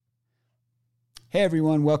Hey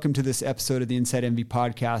everyone, welcome to this episode of the Inside Envy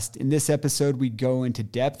podcast. In this episode, we go into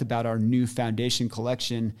depth about our new foundation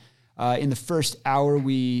collection. In the first hour,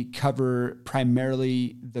 we cover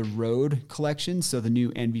primarily the road collection, so the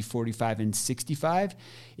new Envy 45 and 65.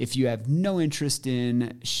 If you have no interest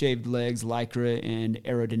in shaved legs, Lycra, and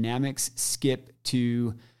aerodynamics, skip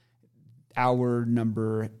to hour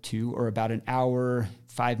number 2, or about an hour,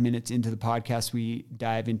 5 minutes into the podcast, we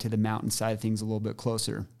dive into the mountain side of things a little bit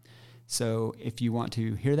closer. So if you want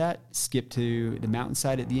to hear that, skip to the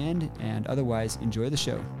mountainside at the end, and otherwise enjoy the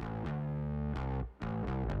show. There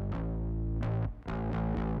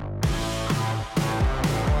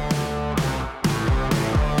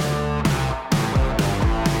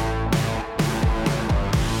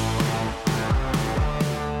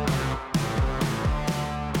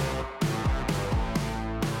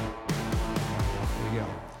we go.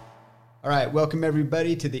 All right, welcome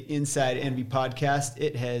everybody to the Inside Envy podcast.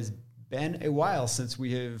 It has been a while since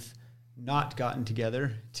we have not gotten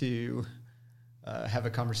together to have a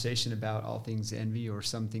conversation about all things envy or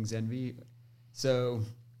some things envy. So,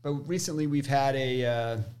 but recently we've had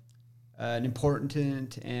an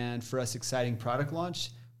important and for us exciting product launch.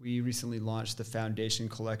 We recently launched the Foundation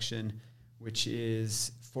Collection, which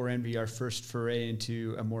is for Envy our first foray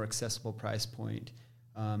into a more accessible price point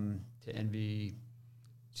to an Envy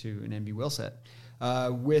wheel set.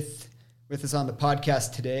 With us on the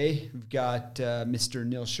podcast today, we've got Mr.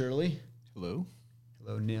 Neil Shirley. Hello.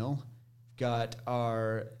 Hello, Neil. We've got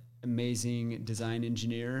our amazing design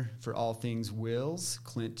engineer for all things wheels,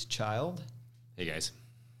 Clint Child. Hey, guys.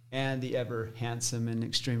 And the ever handsome and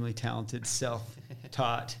extremely talented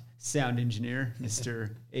self-taught sound engineer,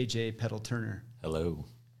 Mr. AJ Petal Turner. Hello.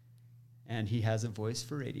 And he has a voice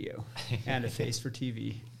for radio and a face for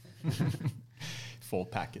TV. Full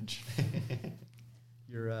package.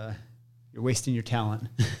 You're wasting your talent.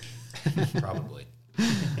 Probably.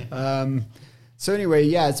 So anyway,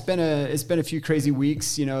 yeah, it's been a few crazy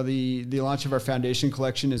weeks. You know, the launch of our Foundation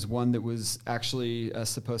Collection is one that was actually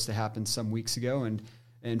supposed to happen some weeks ago,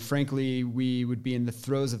 and frankly, we would be in the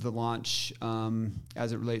throes of the launch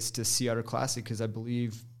as it relates to Sea Otter Classic, because I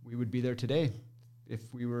believe we would be there today if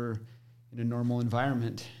we were in a normal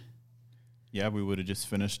environment. Yeah, we would have just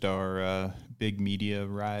finished our big media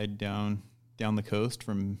ride down the coast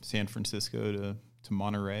from San Francisco to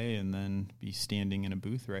Monterey, and then be standing in a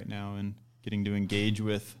booth right now and getting to engage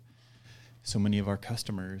with so many of our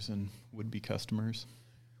customers and would-be customers.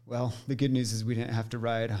 Well, the good news is we didn't have to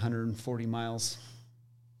ride 140 miles.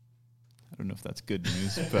 I don't know if that's good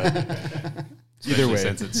news, but either way,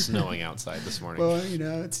 since it's snowing outside this morning. Well, you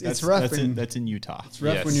know, it's rough. That's in Utah. It's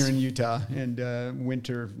rough when you're in Utah, and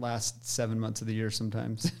winter lasts 7 months of the year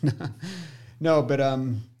sometimes. No, but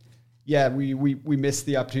yeah, we missed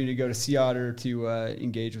the opportunity to go to Sea Otter to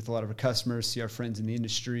engage with a lot of our customers, see our friends in the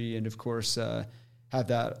industry, and of course have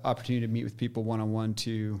that opportunity to meet with people one-on-one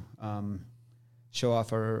to show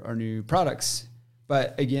off our new products.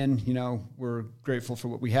 But again, you know, we're grateful for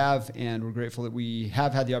what we have, and we're grateful that we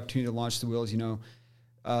have had the opportunity to launch the wheels. You know,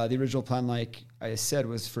 the original plan, like I said,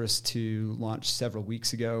 was for us to launch several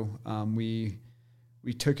weeks ago.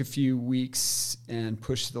 We took a few weeks and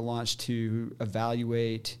pushed the launch to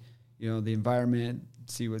evaluate, you know, the environment,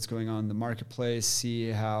 see what's going on in the marketplace, see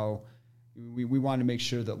how we wanted to make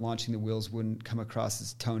sure that launching the wheels wouldn't come across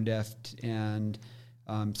as tone deaf and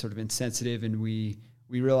sort of insensitive. And we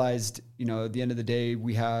realized, you know, at the end of the day,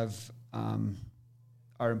 we have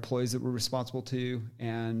our employees that we're responsible to,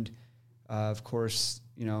 and of course,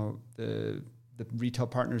 you know, the retail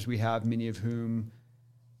partners we have, many of whom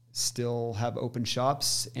still have open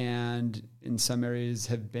shops and in some areas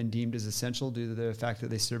have been deemed as essential due to the fact that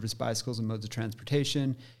they service bicycles and modes of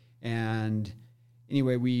transportation. And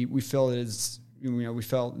anyway, we felt that it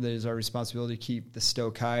is our responsibility to keep the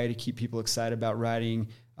stoke high, to keep people excited about riding,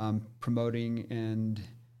 promoting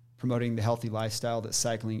the healthy lifestyle that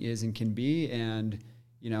cycling is and can be. And,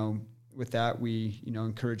 you know, with that, we, you know,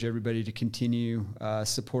 encourage everybody to continue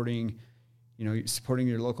supporting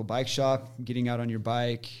your local bike shop, getting out on your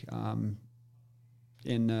bike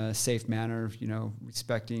in a safe manner, you know,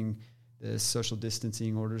 respecting the social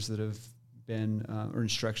distancing orders that have been, or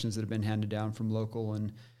instructions that have been handed down from local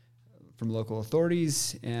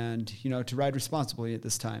authorities, and, you know, to ride responsibly at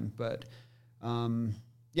this time. But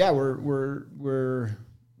yeah, we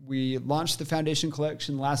launched the Foundation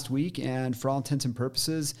Collection last week, and for all intents and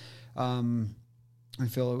purposes, I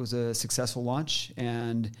feel it was a successful launch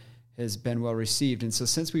and has been well received. And so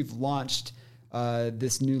since we've launched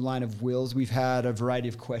this new line of wheels, we've had a variety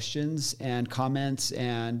of questions and comments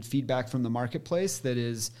and feedback from the marketplace that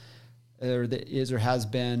is or that is or has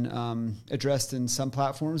been addressed in some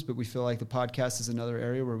platforms, but we feel like the podcast is another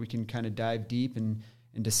area where we can kind of dive deep and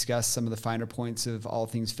discuss some of the finer points of all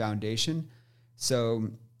things foundation. So,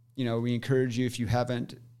 we encourage you, if you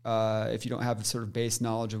haven't, if you don't have a sort of base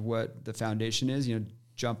knowledge of what the foundation is,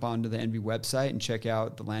 jump onto the ENVE website and check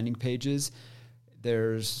out the landing pages.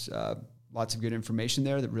 There's lots of good information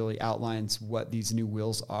there that really outlines what these new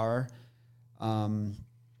wheels are.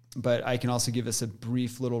 But I can also give us a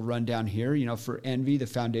brief little rundown here. For ENVE, the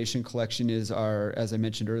foundation collection is as I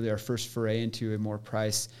mentioned earlier, our first foray into a more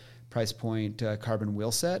price point carbon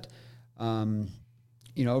wheel set.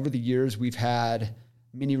 Over the years, we've had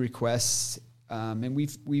many requests, and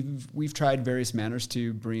we've tried various manners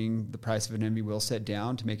to bring the price of an ENVE wheel set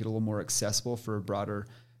down to make it a little more accessible for a broader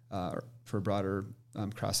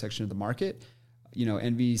cross section of the market.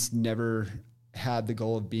 ENVE's never had the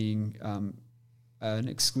goal of being an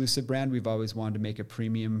exclusive brand. We've always wanted to make a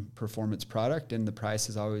premium performance product, and the price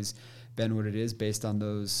has always been what it is based on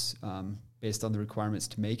those, based on the requirements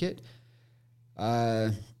to make it.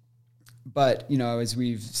 But as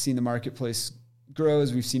we've seen the marketplace grow,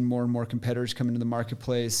 as we've seen more and more competitors come into the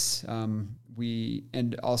marketplace,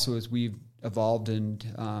 and also as we've evolved and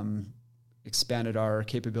expanded our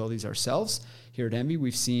capabilities ourselves here at ENVE,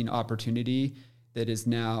 we've seen opportunity that is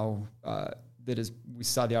now we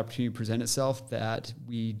saw the opportunity present itself that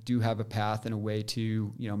we do have a path and a way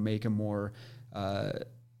to make a more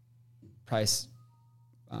price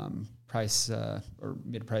or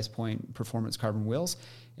mid-price point performance carbon wheels,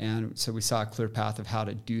 and so we saw a clear path of how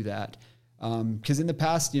to do that. Because in the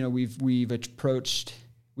past, we've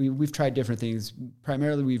tried different things.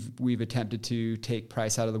 Primarily, we've attempted to take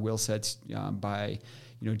price out of the wheel sets by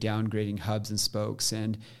downgrading hubs and spokes,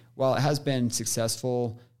 and while it has been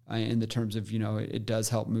successful in the terms of it does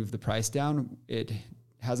help move the price down, it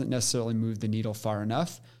hasn't necessarily moved the needle far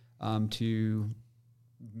enough to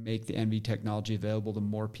make the ENVE technology available to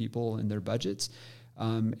more people in their budgets.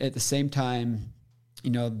 At the same time,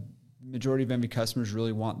 majority of ENVE customers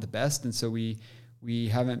really want the best, and so we've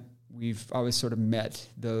always sort of met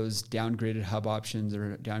those downgraded hub options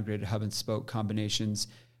or downgraded hub and spoke combinations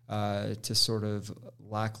to sort of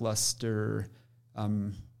lackluster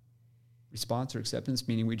response or acceptance,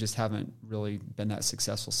 meaning we just haven't really been that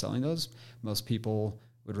successful selling those. Most people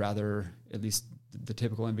would rather, at least the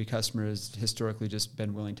typical ENVE customer has historically just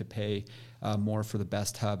been willing to pay more for the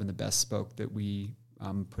best hub and the best spoke that we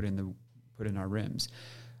put in our rims.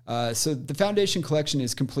 So the foundation collection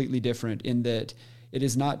is completely different in that it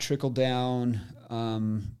is not trickle down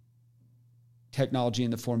technology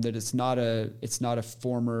in the form that it's not a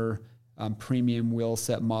former premium wheel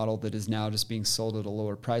set model that is now just being sold at a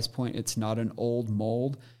lower price point. It's not an old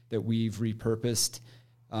mold that we've repurposed.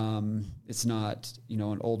 It's not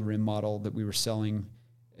an old rim model that we were selling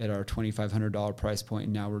at our $2,500 price point,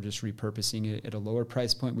 and now we're just repurposing it at a lower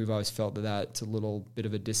price point. We've always felt that that's a little bit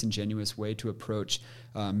of a disingenuous way to approach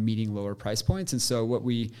meeting lower price points. And so what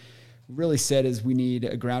we really said is we need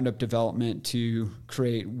a ground up development to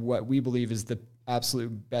create what we believe is the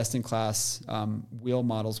absolute best in class wheel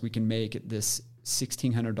models we can make at this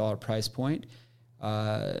 $1,600 price point,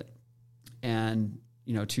 and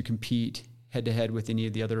to compete head to head with any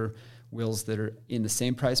of the other wheels that are in the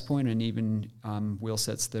same price point, and even wheel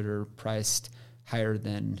sets that are priced higher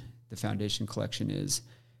than the foundation collection is.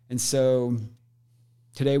 And so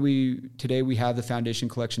today we have the foundation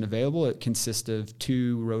collection available. It consists of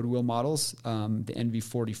two road wheel models, the ENVE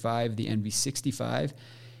 45, the ENVE 65,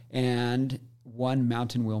 and one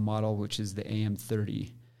mountain wheel model, which is the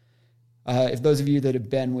AM30. If those of you that have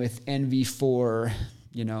been with ENVE for,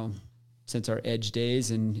 since our Edge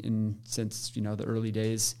days and since, the early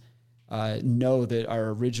days, know that our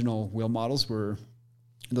original wheel models were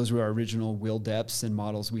our original wheel depths and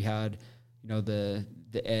models. We had, the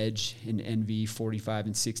Edge in ENVE 45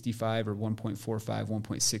 and 65, or 1.45,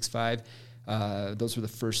 1.65. Those were the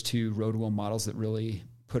first two road wheel models that really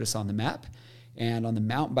put us on the map. And on the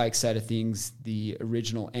mountain bike side of things, the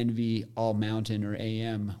original ENVE All Mountain, or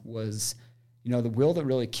AM, was, the wheel that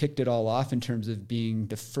really kicked it all off in terms of being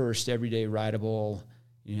the first everyday rideable,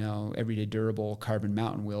 everyday durable carbon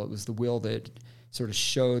mountain wheel. It was the wheel that sort of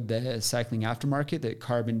showed the cycling aftermarket that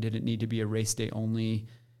carbon didn't need to be a race day only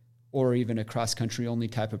or even a cross country only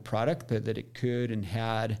type of product, but that it could and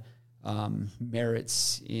had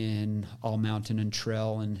merits in all mountain and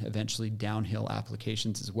trail and eventually downhill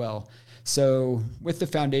applications as well. So with the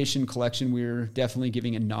foundation collection, we're definitely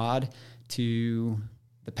giving a nod to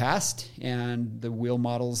the past and the wheel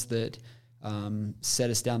models that set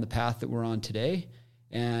us down the path that we're on today.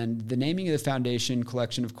 And the naming of the foundation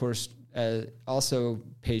collection, of course, also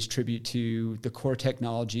pays tribute to the core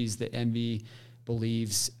technologies that ENVE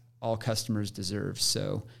believes all customers deserve.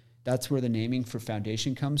 So that's where the naming for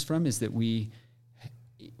Foundation comes from, is that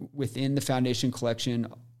within the Foundation collection,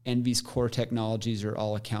 ENVE's core technologies are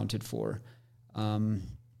all accounted for.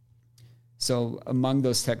 So among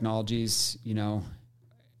those technologies,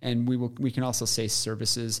 and we can also say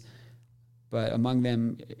services, but among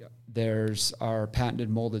them, there's our patented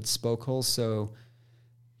molded spoke holes. So,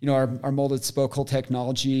 our molded spoke hole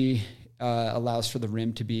technology allows for the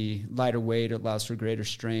rim to be lighter weight. It allows for greater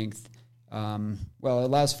strength. It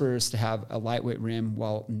allows for us to have a lightweight rim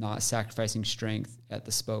while not sacrificing strength at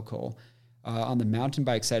the spoke hole. On the mountain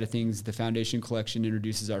bike side of things, the Foundation collection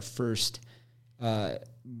introduces our first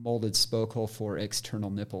molded spoke hole for external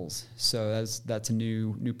nipples. So that's a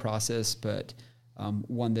new process, but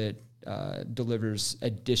one that delivers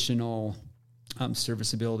additional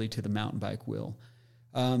serviceability to the mountain bike wheel.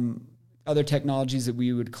 Other technologies that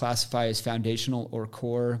we would classify as foundational or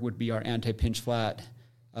core would be our anti-pinch flat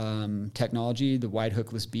technology, the wide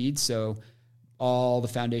hookless bead. So all the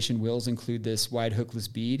Foundation wheels include this wide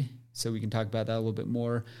hookless bead. So we can talk about that a little bit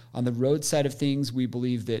more. On the road side of things, we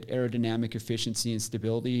believe that aerodynamic efficiency and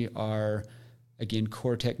stability are, again,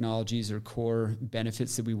 core technologies or core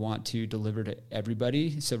benefits that we want to deliver to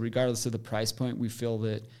everybody. So regardless of the price point, we feel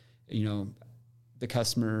that, the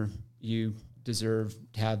customer, you deserve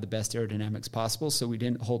to have the best aerodynamics possible. So we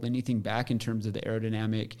didn't hold anything back in terms of the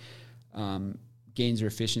aerodynamic gains or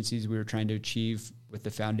efficiencies we were trying to achieve with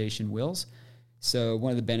the Foundation wheels. So one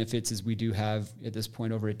of the benefits is we do have, at this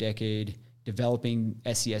point, over a decade, developing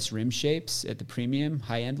SES rim shapes at the premium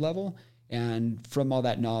high-end level. And from all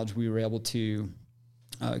that knowledge, we were able to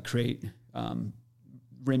create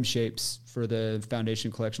rim shapes for the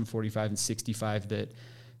Foundation Collection 45 and 65 that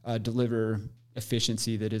deliver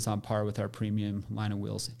efficiency that is on par with our premium line of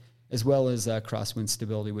wheels, as well as crosswind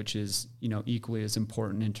stability, which is equally as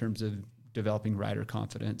important in terms of developing rider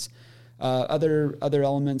confidence. Other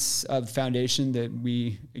elements of Foundation that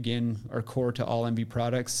we, again, are core to all ENVE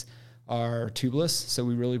products are tubeless. So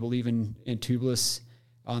we really believe in tubeless.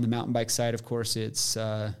 On the mountain bike side, of course, it's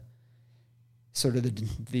sort of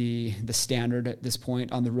the standard at this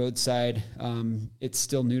point. On the road side, it's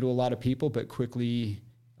still new to a lot of people, but quickly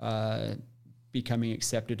becoming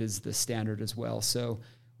accepted as the standard as well. So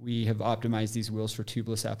we have optimized these wheels for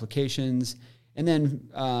tubeless applications. And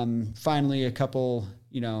then finally,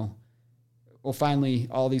 finally,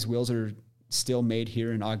 all these wheels are still made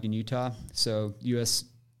here in Ogden, Utah. So U.S.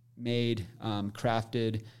 made,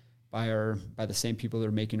 crafted by the same people that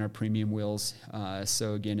are making our premium wheels.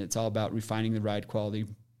 So again, it's all about refining the ride quality,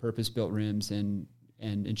 purpose-built rims, and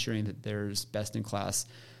ensuring that there's best-in-class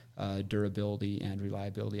durability and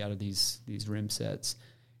reliability out of these rim sets.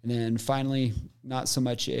 And then finally, not so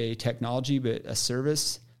much a technology, but a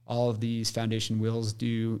service. All of these Foundation wheels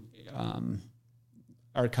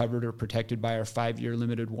are covered or protected by our 5-year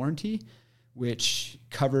limited warranty, which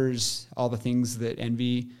covers all the things that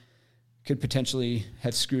ENVE could potentially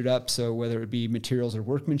have screwed up. So whether it be materials or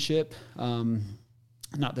workmanship,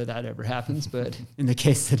 not that ever happens, but in the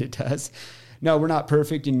case that it does, no, we're not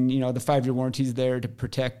perfect. And, the 5-year warranty is there to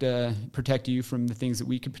protect you from the things that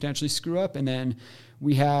we could potentially screw up. And then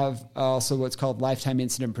we have also what's called Lifetime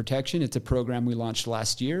Incident Protection. It's a program we launched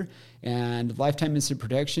last year. And Lifetime Incident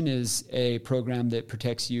Protection is a program that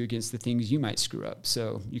protects you against the things you might screw up.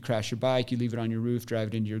 So you crash your bike, you leave it on your roof, drive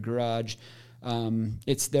it into your garage.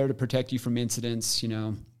 It's there to protect you from incidents,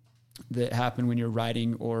 that happen when you're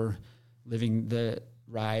riding or living the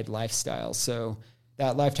ride lifestyle. So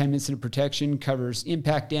that Lifetime Incident Protection covers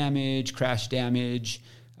impact damage, crash damage,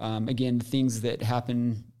 again, things that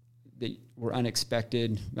happen that were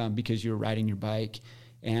unexpected because you were riding your bike.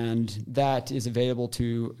 And that is available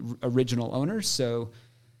to original owners. So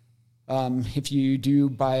if you do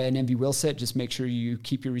buy an ENVE wheel set, just make sure you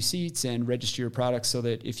keep your receipts and register your products so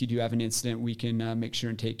that if you do have an incident, we can make sure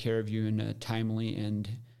and take care of you in a timely and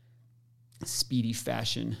speedy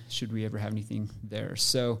fashion should we ever have anything there.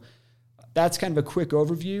 So that's kind of a quick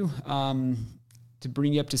overview to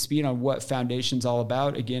bring you up to speed on what Foundation's all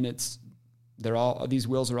about. Again, these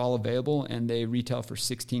wheels are all available and they retail for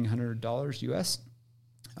 $1,600 US.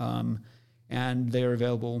 And they're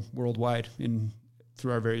available worldwide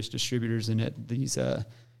through our various distributors and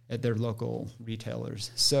at their local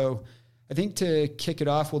retailers. So I think to kick it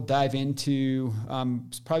off, we'll dive into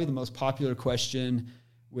probably the most popular question,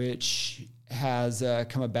 which has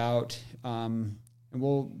come about, and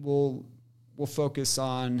we'll focus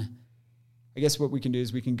on. I guess what we can do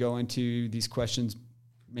is we can go into these questions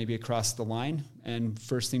maybe across the line. And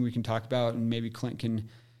first thing we can talk about, and maybe Clint can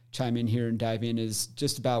chime in here and dive in is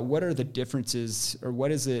just about what are the differences, or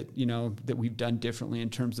what is it, that we've done differently in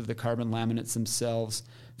terms of the carbon laminates themselves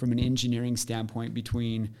from an engineering standpoint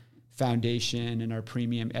between Foundation and our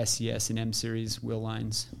premium SES and M series wheel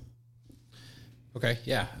lines. Okay.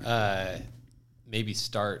 Yeah. Maybe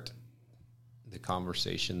start the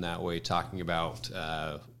conversation that way, talking about,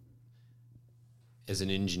 as an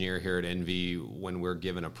engineer here at NV, when we're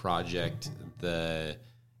given a project,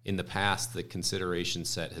 in the past, the consideration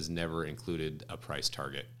set has never included a price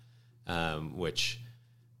target, which,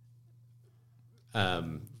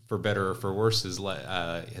 for better or for worse,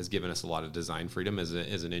 has given us a lot of design freedom as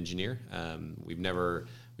an engineer. We've never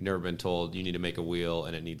been told you need to make a wheel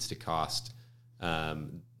and it needs to cost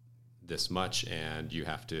this much, and you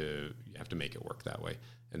have to make it work that way.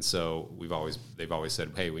 And so they've always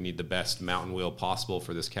said, hey, we need the best mountain wheel possible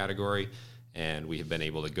for this category, and we have been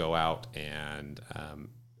able to go out and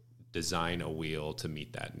design a wheel to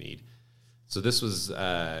meet that need. So this was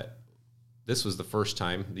the first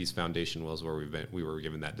time, these Foundation wheels, where we were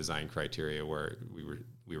given that design criteria, where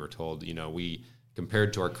we were told, we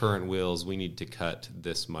compared to our current wheels, we need to cut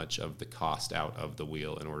this much of the cost out of the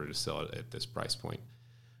wheel in order to sell it at this price point.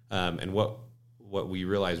 And what we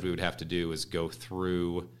realized we would have to do is go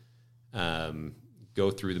through the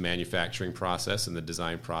manufacturing process and the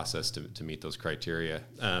design process to meet those criteria.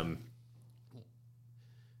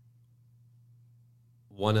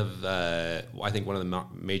 I think one of the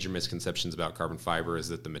major misconceptions about carbon fiber is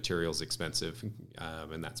that the material is expensive,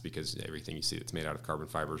 and that's because everything you see that's made out of carbon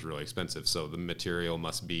fiber is really expensive. So the material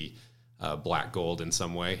must be black gold in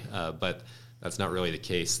some way, but that's not really the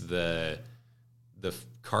case. The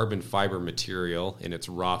carbon fiber material in its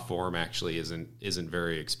raw form actually isn't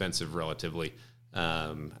very expensive relatively.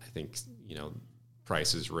 I think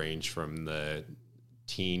prices range from the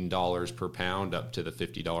 $10 per pound up to the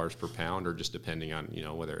 $50 per pound, or just depending on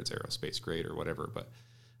whether it's aerospace grade or whatever. But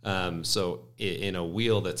so in a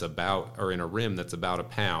wheel that's about, or in a rim that's about a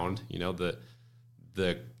pound,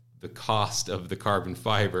 the cost of the carbon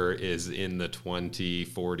fiber is in the 20,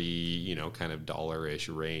 40, kind of dollar-ish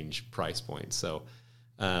range price point. So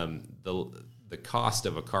the cost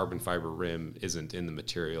of a carbon fiber rim isn't in the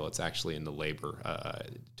material; it's actually in the labor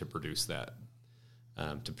to produce that.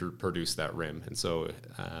 Produce that rim. And so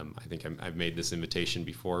I think I've made this invitation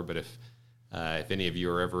before, but if any of you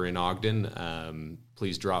are ever in Ogden,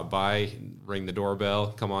 please drop by, ring the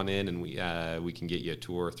doorbell, come on in, and we can get you a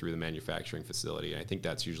tour through the manufacturing facility. And I think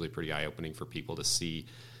that's usually pretty eye-opening for people to see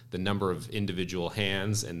the number of individual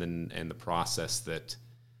hands and the process that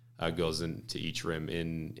goes into each rim.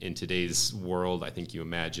 In today's world, I think you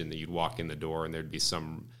imagine that you'd walk in the door and there'd be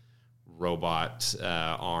some robot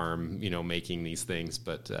arm, making these things.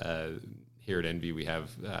 But here at NV, we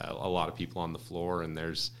have a lot of people on the floor, and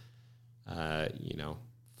there's,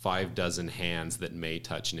 5 dozen hands that may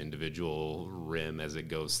touch an individual rim as it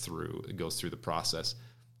goes through the process.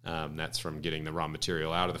 That's from getting the raw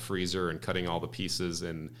material out of the freezer and cutting all the pieces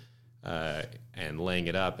and laying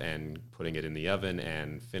it up and putting it in the oven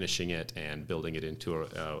and finishing it and building it into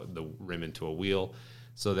the rim into a wheel.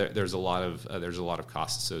 So there's a lot of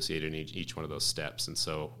costs associated in each one of those steps. And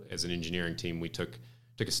so as an engineering team, we took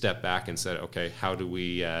a step back and said, okay, how do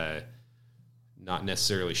we not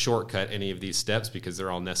necessarily shortcut any of these steps because they're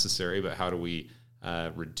all necessary, but how do we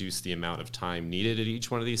reduce the amount of time needed at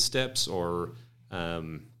each one of these steps, or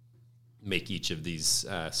make each of these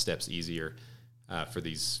steps easier for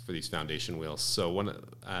these Foundation wheels? So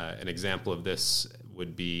an example of this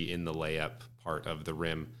would be in the layup part of the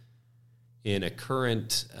rim. In a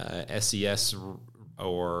current SES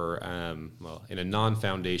or in a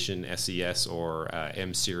non-Foundation SES or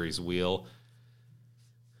M series wheel,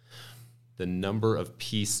 the number of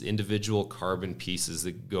individual carbon pieces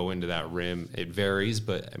that go into that rim, it varies,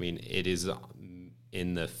 but I mean, it is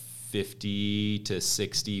in the 50 to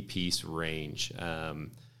 60 piece range.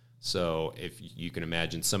 So if you can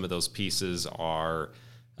imagine, some of those pieces are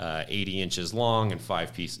 80 inches long and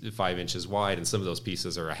 5 inches wide, and some of those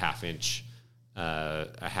pieces are a half inch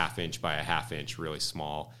by a half inch, really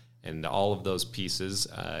small. And all of those pieces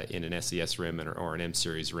in an SES rim or an M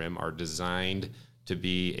series rim are designed to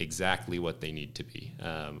be exactly what they need to be.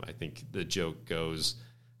 I think the joke goes,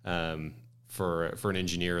 for an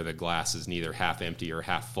engineer, the glass is neither half empty or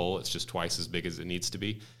half full. It's just twice as big as it needs to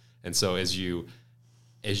be. And so as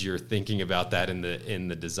you're thinking about that in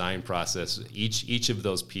the design process, each of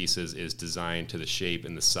those pieces is designed to the shape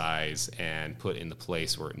and the size and put in the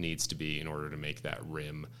place where it needs to be in order to make that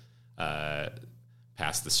rim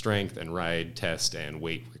pass the strength and ride test and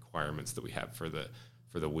weight requirements that we have for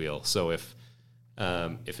the wheel. So if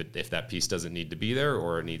that piece doesn't need to be there,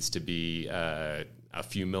 or it needs to be a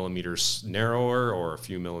few millimeters narrower or a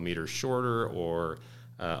few millimeters shorter or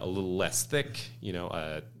a little less thick,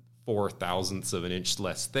 0.004 of an inch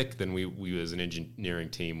less thick, then we as an engineering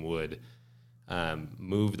team would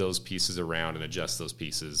move those pieces around and adjust those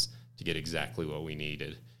pieces to get exactly what we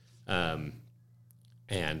needed.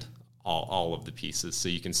 And all of the pieces. So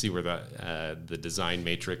you can see where the design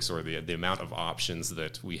matrix or the amount of options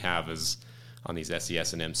that we have is on these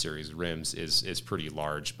SES and M series rims is pretty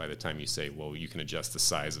large by the time you say, well, you can adjust the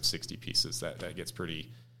size of 60 pieces. That gets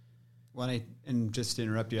pretty... Well, and just to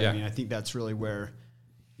interrupt you, Yeah. I mean, I think that's really where,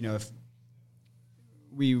 if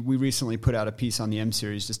we recently put out a piece on the M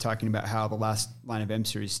series just talking about how the last line of M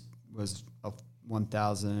series was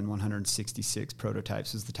 1,166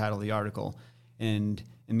 prototypes was the title of the article. And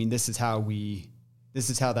I mean, this is how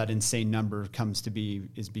that insane number comes to be,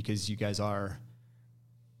 is because you guys are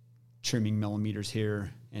trimming millimeters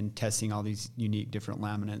here and testing all these unique different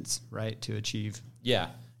laminates, right, to achieve. Yeah,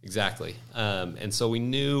 exactly. And so we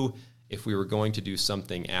knew if we were going to do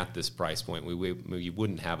something at this price point, we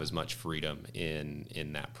wouldn't have as much freedom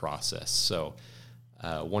in that process. So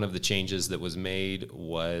one of the changes that was made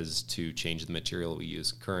was to change the material that we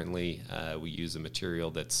use. Currently, we use a material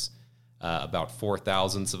that's about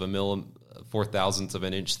 0.004 of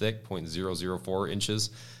an inch thick, 0.004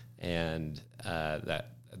 inches, and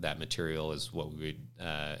that material is what we would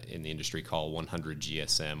in the industry call 100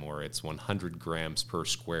 GSM, or it's 100 grams per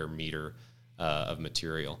square meter of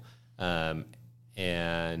material.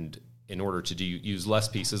 And in order to use less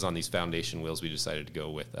pieces on these foundation wheels, we decided to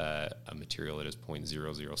go with a material that is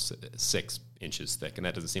 0.006 inches thick, and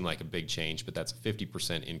that doesn't seem like a big change, but that's a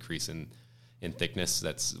 50% increase in thickness.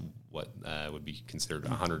 That's what would be considered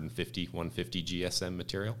 150 GSM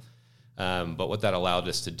material. But what that allowed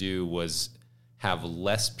us to do was have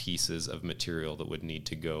less pieces of material that would need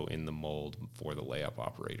to go in the mold for the layup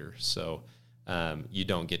operator. So you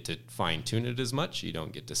don't get to fine tune it as much. You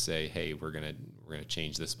don't get to say, hey, we're gonna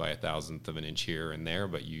change this by 1,000th of an inch here and there,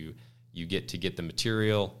 but you get to get the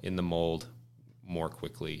material in the mold more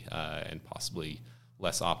quickly and possibly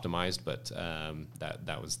less optimized. But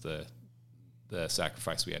that was the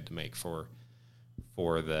sacrifice we had to make for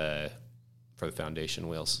the foundation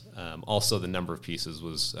wheels. Also, the number of pieces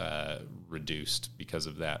was reduced because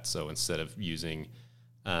of that. So instead of using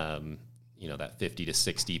that 50 to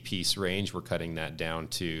 60 piece range, we're cutting that down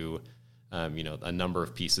to a number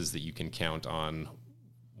of pieces that you can count on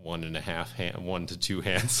 1 to 2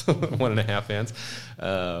 hands, 1.5 hands.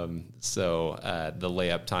 So the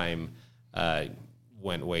layup time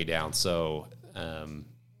went way down. So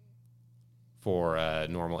for a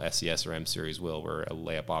normal SES or M series wheel, where a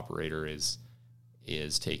layup operator is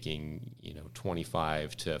taking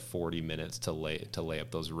 25 to 40 minutes to lay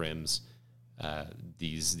up those rims,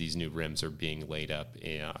 these new rims are being laid up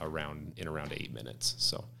in around 8 minutes.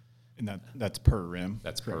 So, and that's per rim.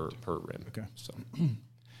 That's per rim. Okay.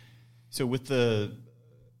 So with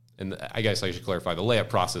and I guess I should clarify, the layup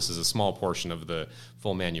process is a small portion of the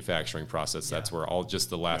full manufacturing process. Yeah. That's where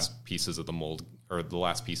just the last pieces of the mold, or the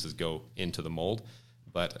last pieces, go into the mold.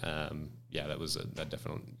 But that was a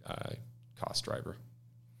definite cost driver.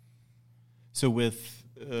 So with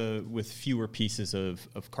fewer pieces of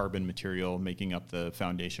carbon material making up the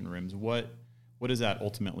foundation rims, what does that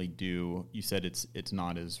ultimately do? You said it's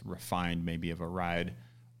not as refined maybe of a ride.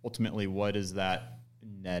 Ultimately, what does that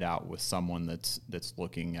net out with someone that's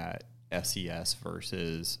looking at SES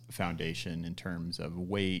versus foundation in terms of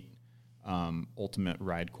weight, ultimate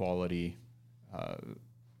ride quality? How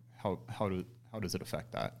does it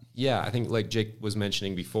affect that? Yeah, I think like Jake was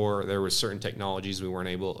mentioning before, there was certain technologies we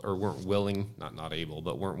weren't willing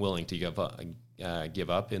to give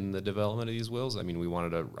up in the development of these wheels. I mean, we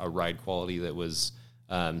wanted a ride quality that was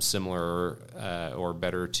similar or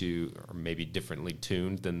better to, or maybe differently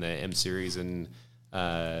tuned than the M series and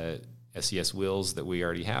SES wheels that we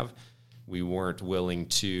already have. We weren't willing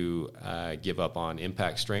to give up on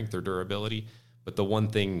impact strength or durability. But the one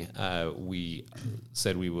thing we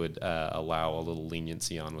said we would allow a little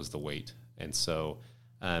leniency on was the weight. And so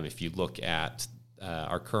if you look at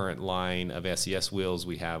our current line of SES wheels,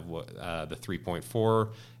 we have the 3.4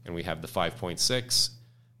 and we have the 5.6.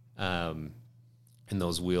 And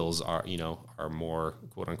those wheels are more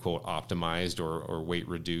quote unquote optimized or weight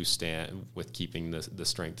reduced, and with keeping the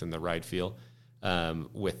strength and the ride feel.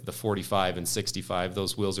 With the 45 and 65,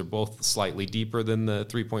 those wheels are both slightly deeper than the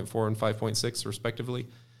 3.4 and 5.6 respectively,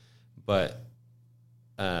 but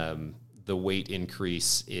the weight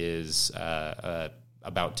increase is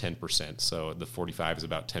about 10%. So the 45 is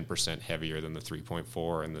about 10% heavier than the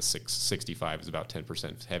 3.4, and the 65 is about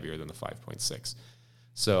 10% heavier than the 5.6.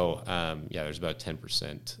 So there's about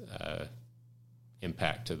 10%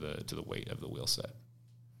 impact to the weight of the wheel set.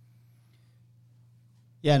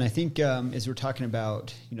 Yeah, and I think as we're talking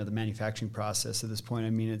about, the manufacturing process at this point,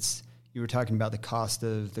 I mean, you were talking about the cost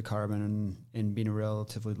of the carbon and being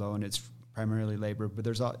relatively low, and it's primarily labor, but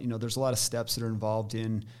there's a lot of steps that are involved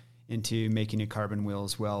into making a carbon wheel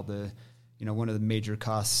as well. One of the major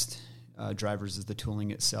cost drivers is the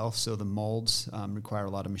tooling itself. So the molds require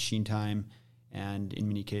a lot of machine time, and in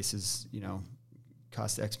many cases,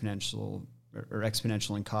 cost exponential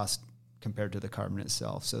in cost compared to the carbon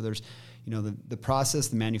itself. So there's, the process,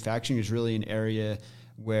 the manufacturing is really an area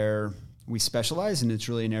where we specialize, and it's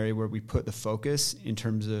really an area where we put the focus in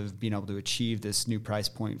terms of being able to achieve this new price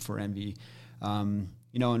point for ENVE.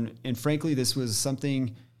 And frankly, this was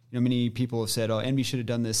something, many people have said, oh, ENVE should have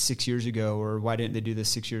done this 6 years ago, or why didn't they do this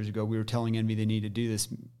 6 years ago? We were telling ENVE they need to do this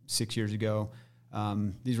 6 years ago.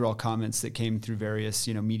 These were all comments that came through various,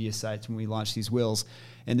 media sites when we launched these wheels.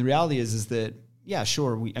 And the reality is that, yeah,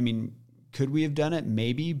 sure. Could we have done it?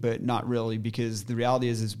 Maybe, but not really, because the reality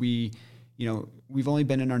is we've only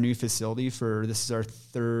been in our new facility this is our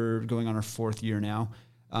third, going on our fourth year now.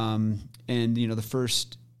 The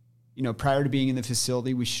first, prior to being in the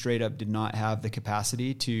facility, we straight up did not have the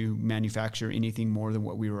capacity to manufacture anything more than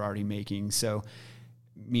what we were already making. So,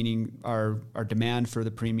 meaning our demand for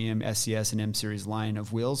the premium SCS and M Series line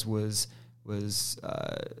of wheels was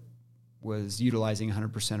utilizing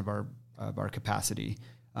 100% of our capacity.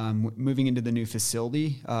 Moving into the new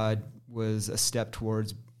facility was a step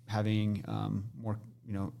towards having more,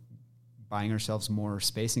 buying ourselves more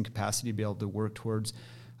space and capacity to be able to work towards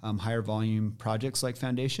higher volume projects like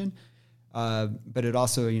Foundation. But it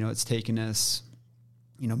also, it's taken us,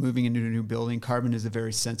 moving into a new building. Carbon is a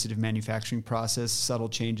very sensitive manufacturing process. Subtle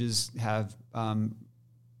changes have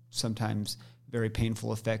sometimes very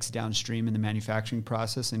painful effects downstream in the manufacturing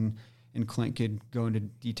process, and Clint could go into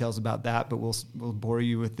details about that, but we'll bore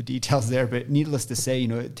you with the details there. But needless to say,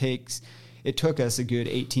 it took us a good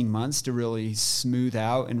 18 months to really smooth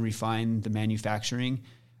out and refine the manufacturing,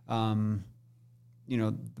 the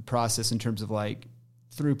process in terms of like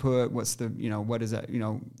throughput. What is that?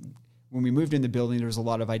 When we moved in the building, there was a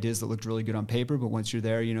lot of ideas that looked really good on paper, but once you're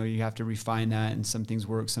there, you have to refine that, and some things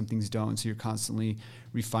work, some things don't. So you're constantly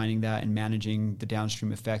refining that and managing the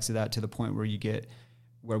downstream effects of that to the point where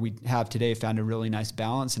where we have today found a really nice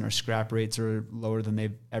balance, and our scrap rates are lower than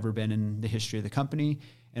they've ever been in the history of the company.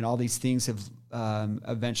 And all these things have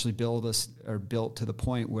eventually built to the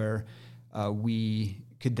point where we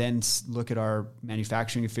could then look at our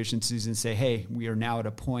manufacturing efficiencies and say, hey, we are now at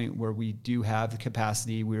a point where we do have the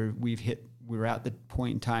capacity. We're at the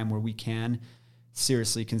point in time where we can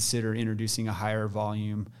seriously consider introducing a higher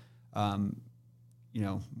volume, more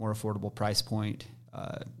affordable price point.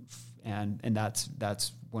 And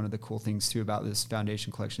that's one of the cool things too about this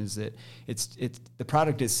Foundation collection is that it's the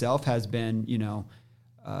product itself has been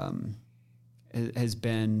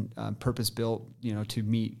purpose built to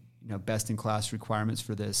meet best in class requirements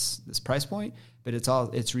for this price point, but it's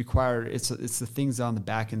the things on the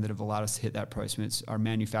back end that have allowed us to hit that price point. It's our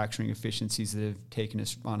manufacturing efficiencies that have taken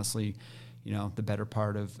us honestly the better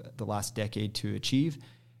part of the last decade to achieve,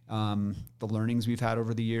 the learnings we've had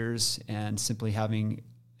over the years, and simply having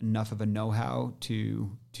enough of a know-how to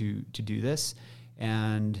do this.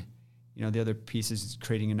 And the other piece is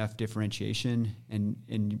creating enough differentiation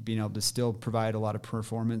and being able to still provide a lot of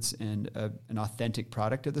performance and an authentic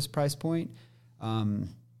product at this price point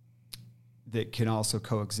that can also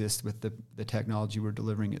coexist with the technology we're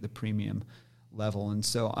delivering at the premium level. And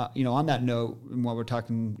so, on that note, and while we're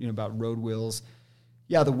talking about road wheels,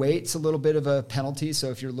 yeah, the weight's a little bit of a penalty. So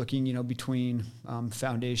if you're looking, between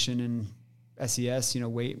Foundation and SES,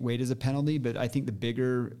 weight is a penalty, but I think the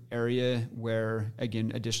bigger area where,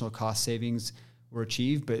 again, additional cost savings were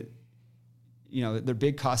achieved, but, they're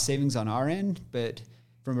big cost savings on our end, but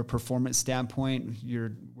from a performance standpoint,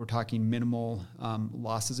 we're talking minimal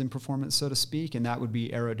losses in performance, so to speak, and that would be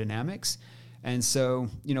aerodynamics. And so,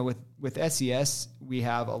 with SES, we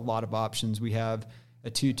have a lot of options. We have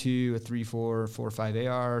a 2.2, a 3.4, 4.5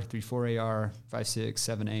 AR, 3.4 AR, 5.6,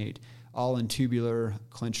 7.8, all in tubular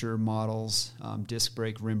clincher models, disc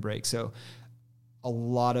brake, rim brake. So a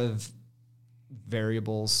lot of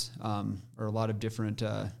variables, or a lot of different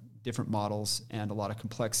models, and a lot of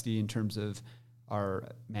complexity in terms of our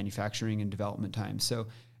manufacturing and development time. So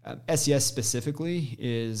SES specifically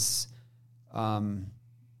is 2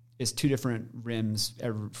 different rims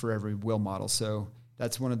for every wheel model. So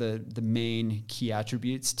that's one of the main key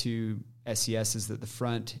attributes to SES, is that the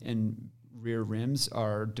front and rear rims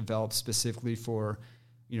are developed specifically for,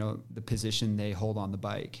 the position they hold on the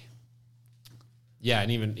bike. Yeah,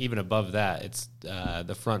 and even above that, it's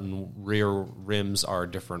the front and rear rims are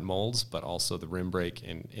different molds, but also the rim brake.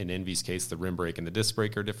 In Envy's case, the rim brake and the disc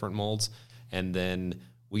brake are different molds. And then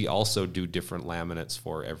we also do different laminates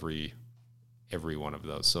for every one of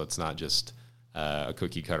those. So it's not just a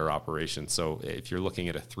cookie cutter operation. So if you're looking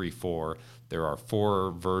at a 3.4, there are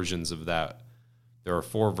four versions of that. There are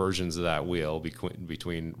four versions of that wheel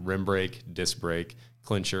between rim brake, disc brake,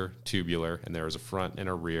 clincher, tubular, and there is a front and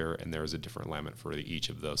a rear, and there is a different laminate for each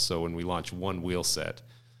of those. So when we launch one wheel set,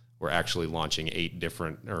 we're actually launching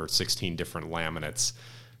 16 different laminates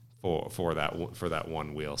for that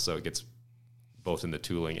one wheel. So it gets both in the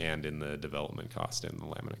tooling and in the development cost, and the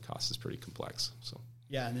laminate cost is pretty complex. So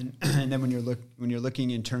yeah, and then when you're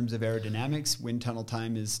looking in terms of aerodynamics, wind tunnel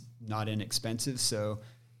time is not inexpensive. So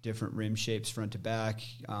different rim shapes front to back,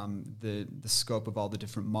 the scope of all the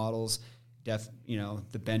different models,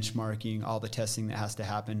 the benchmarking, all the testing that has to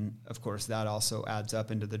happen. Of course, that also adds up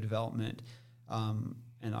into the development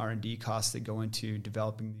and R&D costs that go into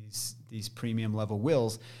developing these premium level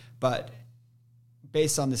wheels. But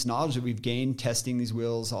based on this knowledge that we've gained testing these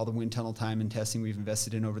wheels, all the wind tunnel time and testing we've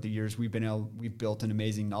invested in over the years, we've built an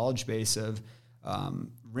amazing knowledge base of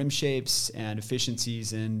rim shapes and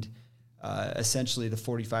efficiencies, and essentially the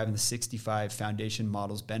 45 and the 65 foundation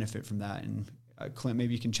models benefit from that. And Clint,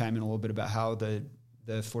 maybe you can chime in a little bit about how the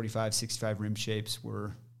 45, 65 rim shapes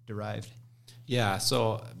were derived. Yeah,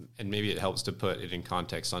 so, and maybe it helps to put it in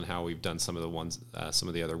context on how we've done some of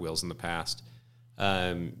the other wheels in the past.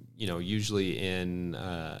 Usually in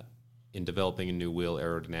developing a new wheel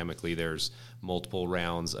aerodynamically, there's multiple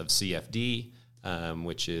rounds of CFD,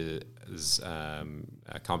 which is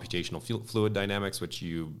computational fluid dynamics, which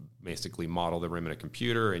you basically model the rim in a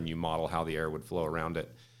computer and you model how the air would flow around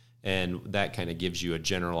it. And that kind of gives you a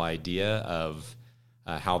general idea of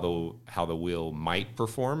how the wheel might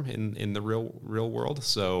perform in the real world.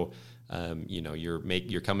 So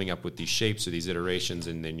you're coming up with these shapes or these iterations,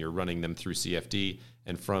 and then you're running them through CFD,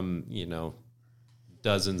 and from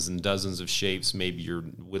dozens and dozens of shapes, maybe you're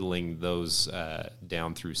whittling those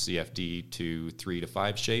down through CFD to 3 to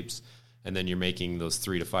 5 shapes, and then you're making those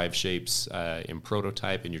 3 to 5 shapes in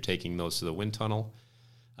prototype, and you're taking those to the wind tunnel.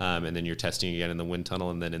 And then you're testing again in the wind tunnel,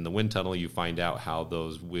 and then in the wind tunnel you find out how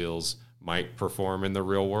those wheels might perform in the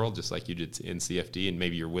real world, just like you did in CFD, and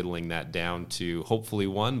maybe you're whittling that down to hopefully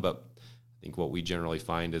 1, but I think what we generally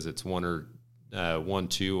find is it's 1,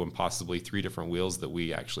 2, and possibly 3 different wheels that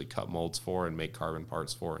we actually cut molds for and make carbon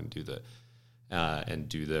parts for and do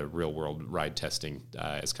the real world ride testing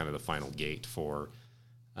as kind of the final gate for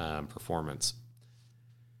performance.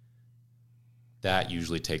 That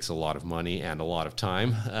usually takes a lot of money and a lot of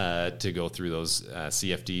time to go through those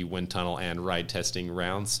CFD, wind tunnel, and ride testing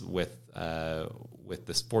rounds with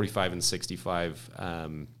this 45 and 65.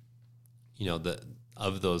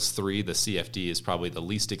 Of those three, the CFD is probably the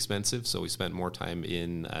least expensive. So we spent more time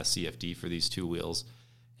in CFD for these two wheels,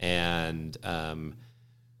 and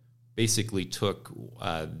basically took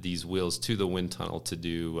these wheels to the wind tunnel to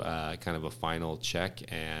do kind of a final check,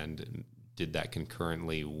 and did that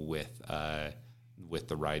concurrently with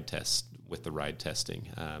the ride testing.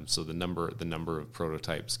 So the number of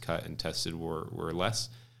prototypes cut and tested were less,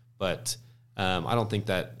 but I don't think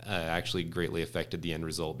that actually greatly affected the end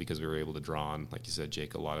result, because we were able to draw on, like you said,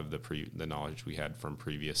 Jake, a lot of the knowledge we had from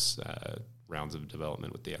previous rounds of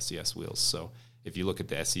development with the SES wheels. So if you look at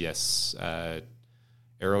the SES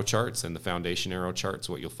aero charts and the foundation aero charts,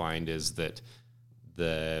 what you'll find is that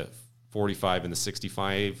the 45 and the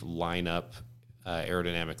 65 line up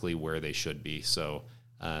aerodynamically where they should be. So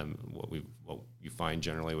what you find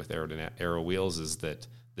generally with aero wheels is that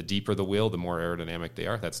the deeper the wheel, the more aerodynamic they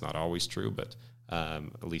are. That's not always true, but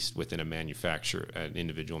at least within an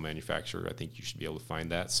individual manufacturer, I think you should be able to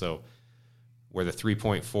find that. So where the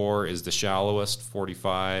 3.4 is the shallowest,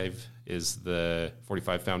 45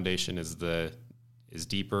 foundation is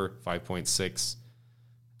deeper, 5.6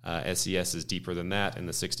 SES is deeper than that, and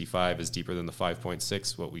the 65 is deeper than the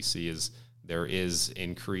 5.6. What we see is there is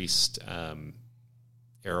increased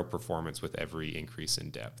aero performance with every increase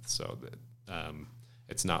in depth. So that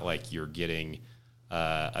it's not like you're getting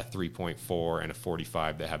a 3.4 and a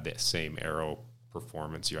 45 that have the same aero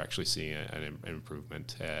performance. You're actually seeing an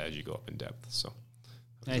improvement as you go up in depth. So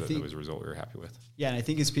that was a result we were happy with. Yeah, and I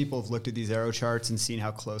think as people have looked at these aero charts and seen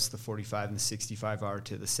how close the 45 and the 65 are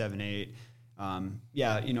to the 7.8,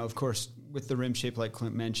 of course, with the rim shape, like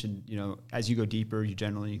Clint mentioned, as you go deeper, you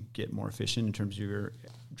generally get more efficient in terms of your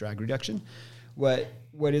drag reduction. What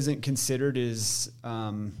isn't considered is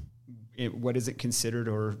what isn't considered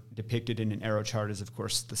or depicted in an aero chart is, of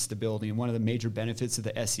course, the stability. And one of the major benefits of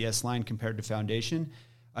the SES line compared to foundation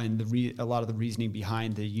and a lot of the reasoning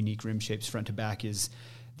behind the unique rim shapes front to back is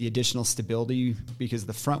the additional stability, because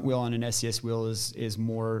the front wheel on an SCS wheel is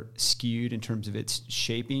more skewed in terms of its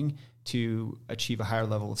shaping to achieve a higher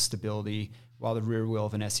level of stability, while the rear wheel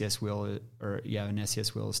of an SCS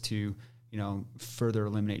wheel is to, further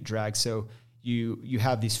eliminate drag. So you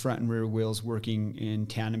have these front and rear wheels working in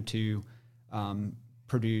tandem to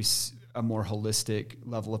produce a more holistic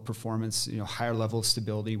level of performance, higher level of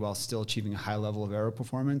stability while still achieving a high level of aero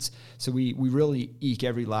performance. So we really eke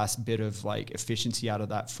every last bit of like efficiency out of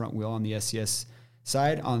that front wheel on the SCS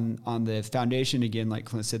side. On the Foundation, again, like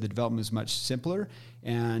Clint said, the development is much simpler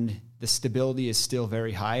and the stability is still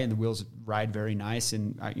very high and the wheels ride very nice.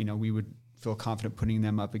 And, we would feel confident putting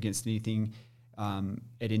them up against anything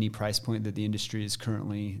at any price point that the industry is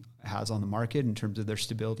currently has on the market in terms of their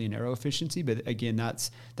stability and aero efficiency. But again,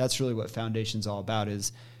 that's really what Foundation's all about,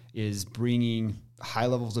 is bringing high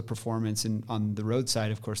levels of performance. And on the road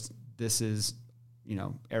side, of course, this is,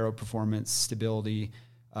 aero performance, stability,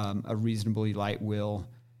 a reasonably light wheel,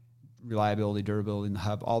 reliability, durability in the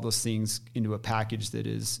hub, all those things into a package that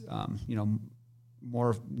is,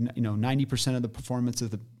 more, 90% of the performance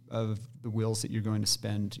of the wheels that you're going to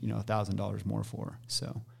spend, $1,000 more for.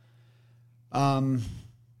 So,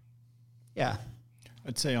 yeah,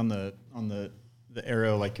 I'd say on the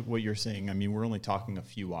aero, like what you're saying, I mean, we're only talking a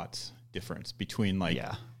few watts difference between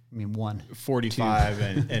 45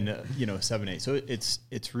 and 7.8. So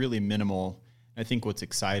it's really minimal. I think what's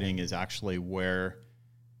exciting is actually where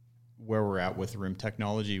we're at with rim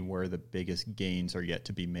technology, where the biggest gains are yet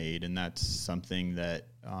to be made. And that's something that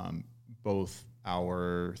both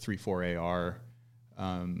our 3.4 AR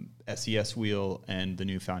SES wheel and the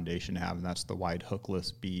new Foundation have, and that's the wide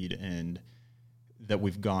hookless bead, and that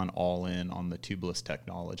we've gone all in on the tubeless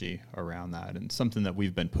technology around that, and something that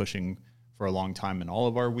we've been pushing for a long time in all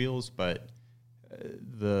of our wheels, but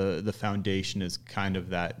the Foundation is kind of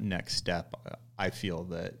that next step. I feel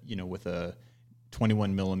that, with a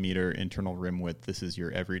 21 millimeter internal rim width, this is your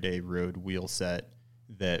everyday road wheel set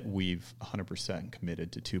that we've 100%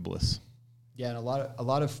 committed to tubeless. Yeah, and a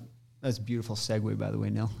lot of that's a beautiful segue, by the way,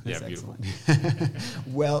 Neil. That's beautiful.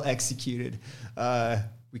 Well executed.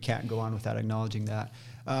 We can't go on without acknowledging that.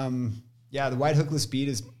 The wide hookless bead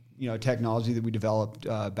is technology that we developed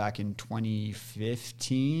back in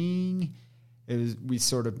 2015. We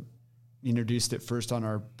sort of introduced it first on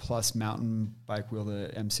our Plus mountain bike wheel,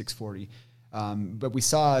 the M640. But we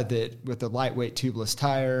saw that with the lightweight tubeless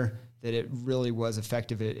tire, that it really was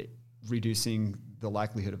effective at reducing the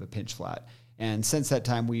likelihood of a pinch flat. And since that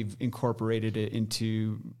time, we've incorporated it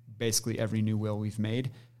into basically every new wheel we've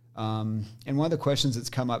made. And one of the questions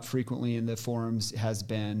that's come up frequently in the forums has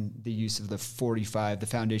been the use of the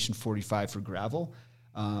Foundation 45 for gravel.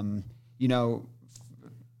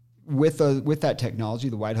 With that technology,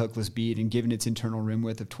 the wide hookless bead, and given its internal rim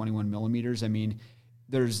width of 21 millimeters, I mean,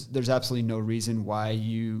 there's absolutely no reason why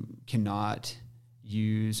you cannot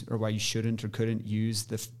use, or why you shouldn't or couldn't use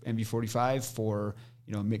the MV45 for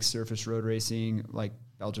mixed surface road racing. Like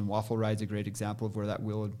Belgian Waffle Ride's a great example of where that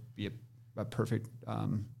wheel would be a perfect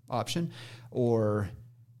option, or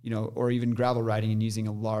even gravel riding and using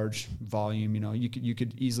a large volume. You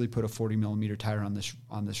could easily put a 40 millimeter tire on this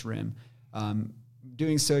rim.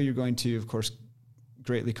 Doing so, you're going to, of course,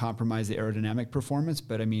 greatly compromise the aerodynamic performance,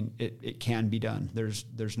 but I mean, it can be done.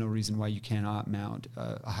 There's no reason why you cannot mount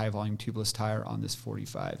a high volume tubeless tire on this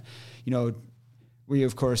 45. We,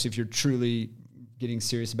 of course, if you're truly getting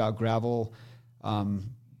serious about gravel, our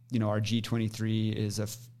G23 is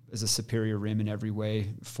a superior rim in every way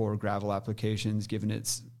for gravel applications, given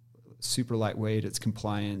its super lightweight, its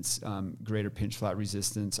compliance, greater pinch flat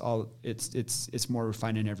resistance. It's more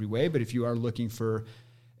refined in every way. But if you are looking for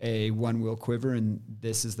a one wheel quiver and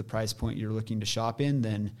this is the price point you're looking to shop in,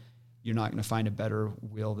 then you're not going to find a better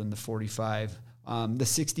wheel than the 45. The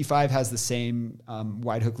 65 has the same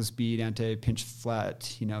wide hookless bead, anti-pinch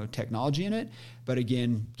flat, technology in it. But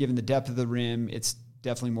again, given the depth of the rim, it's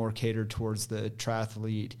definitely more catered towards the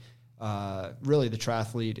triathlete, really the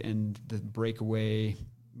triathlete and the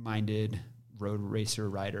breakaway-minded road racer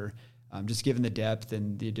rider. Just given the depth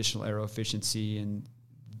and the additional aero efficiency and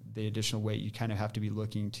the additional weight, you kind of have to be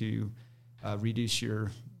looking to reduce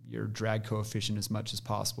your drag coefficient as much as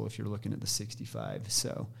possible if you're looking at the 65.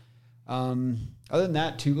 So other than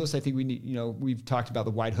that, tubeless, I think we need, we've talked about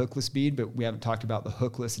the wide hookless bead, but we haven't talked about the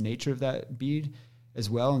hookless nature of that bead as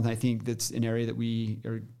well. And I think that's an area that we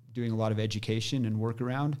are doing a lot of education and work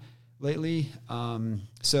around lately.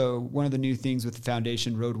 So one of the new things with the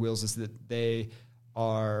Foundation road wheels is that they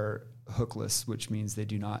are hookless, which means they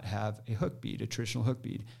do not have a hook bead, a traditional hook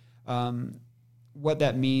bead. What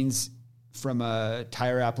that means from a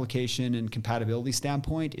tire application and compatibility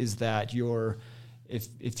standpoint is that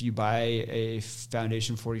if you buy a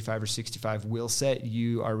Foundation 45 or 65 wheel set,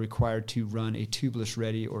 you are required to run a tubeless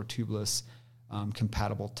ready or tubeless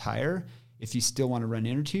compatible tire. If you still want to run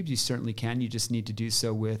inner tubes, you certainly can. You just need to do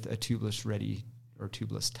so with a tubeless ready or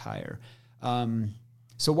tubeless tire.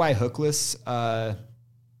 So why hookless?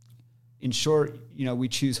 In short, we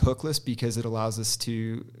choose hookless because it allows us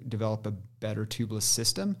to develop a better tubeless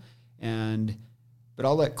system. But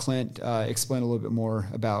I'll let Clint explain a little bit more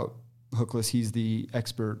about hookless. He's the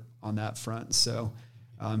expert on that front. So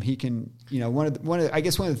he can, one of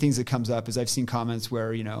the things that comes up is I've seen comments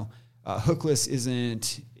where, hookless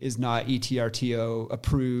is not ETRTO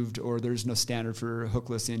approved, or there's no standard for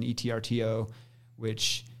hookless in ETRTO,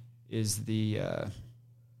 which is the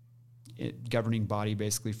governing body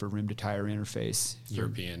basically for rim to tire interface.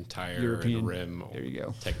 European Tire and Rim. There you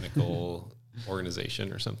go. Technical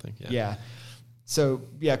organization or something. Yeah. So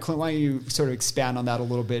Clint, why don't you sort of expand on that a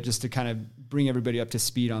little bit, just to kind of bring everybody up to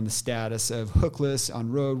speed on the status of hookless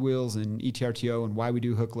on road wheels and ETRTO and why we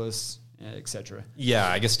do hookless, et cetera. Yeah,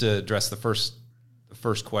 I guess to address the first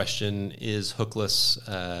question, is hookless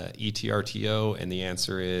ETRTO? And the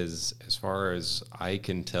answer is, as far as I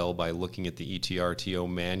can tell by looking at the ETRTO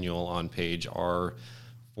manual on page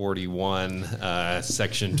R41,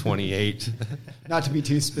 section 28. Not to be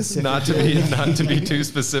too specific. not to be too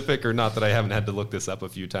specific, or not that I haven't had to look this up a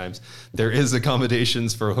few times. There is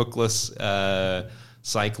accommodations for hookless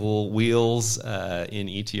cycle wheels in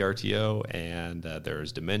ETRTO, and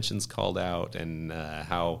there's dimensions called out, and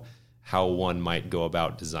how one might go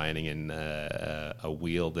about designing a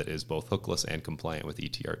wheel that is both hookless and compliant with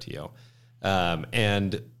ETRTO.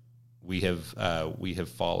 And we have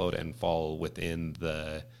followed and fall within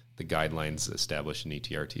the guidelines established in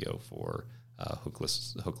ETRTO for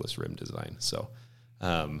hookless rim design. So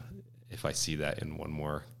if I see that in one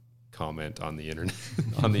more comment on the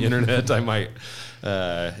internet, I might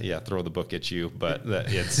throw the book at you, but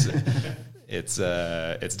it's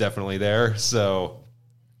definitely there. So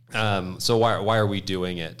why are we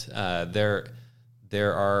doing it? There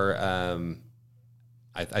are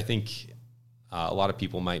I think a lot of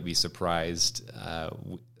people might be surprised. A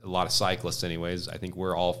lot of cyclists, anyways. I think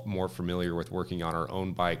we're all more familiar with working on our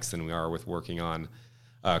own bikes than we are with working on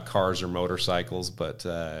cars or motorcycles. But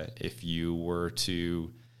if you were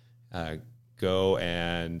to go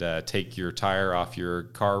and take your tire off your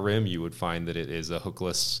car rim, you would find that it is a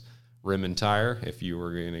hookless rim and tire. If you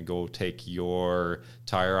were going to go take your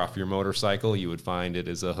tire off your motorcycle, you would find it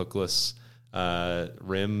is a hookless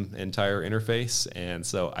rim and tire interface. And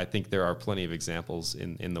so I think there are plenty of examples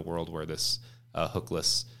in the world where this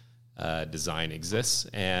hookless design exists.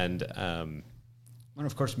 And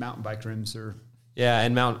of course, mountain bike rims are... Yeah,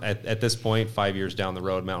 and at this point, 5 years down the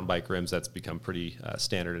road, mountain bike rims, that's become pretty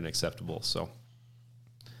standard and acceptable. So,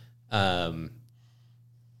 and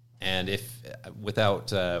if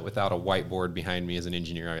without a whiteboard behind me as an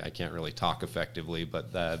engineer, I can't really talk effectively.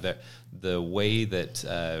 But the way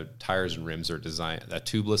that tires and rims are designed, a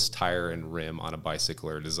tubeless tire and rim on a bicycle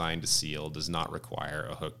are designed to seal, does not require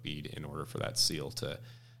a hook bead in order for that seal to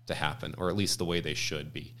happen, or at least the way they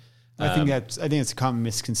should be. I think it's a common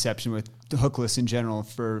misconception with the hookless in general.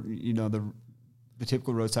 For the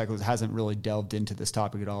typical road cyclist hasn't really delved into this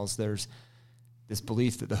topic at all. So there's this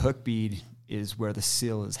belief that the hook bead is where the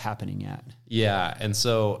seal is happening at. Yeah, and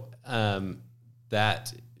so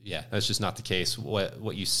that's just not the case.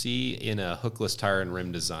 What you see in a hookless tire and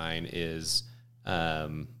rim design is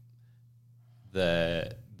the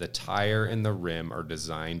tire and the rim are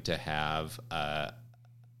designed to have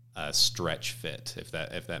a stretch fit, if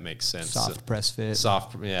that makes sense. Soft press fit.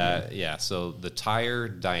 Yeah. So the tire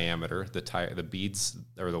diameter, the beads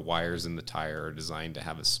or the wires in the tire are designed to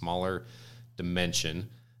have a smaller dimension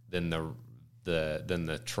than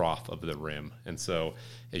the trough of the rim. And so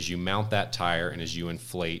as you mount that tire and as you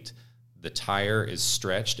inflate, the tire is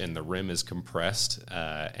stretched and the rim is compressed,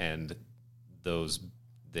 and the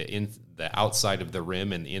outside of the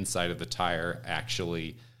rim and the inside of the tire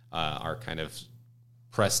actually are kind of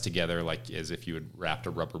pressed together, like as if you had wrapped a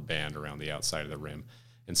rubber band around the outside of the rim.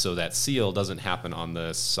 And so that seal doesn't happen on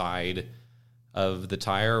the side of the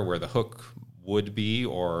tire where the hook would be,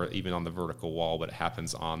 or even on the vertical wall, but it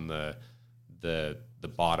happens on the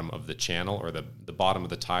bottom of the channel, or the bottom of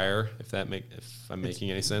the tire, if I'm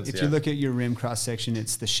making any sense. If you look at your rim cross section,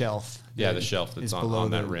 it's the shelf. Yeah, the shelf that's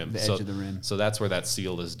on that rim. The edge of the rim. So that's where that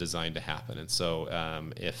seal is designed to happen. And so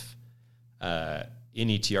if in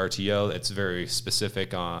ETRTO, it's very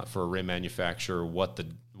specific for a rim manufacturer what the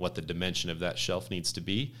dimension of that shelf needs to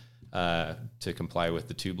be. to comply with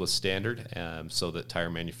the tubeless standard, so that tire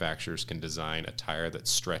manufacturers can design a tire that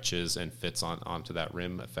stretches and fits onto that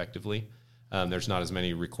rim effectively. There's not as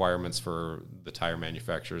many requirements for the tire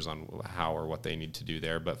manufacturers on how or what they need to do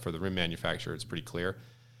there, but for the rim manufacturer, it's pretty clear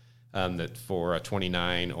that for a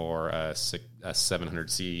 29 or a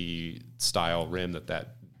 700C style rim,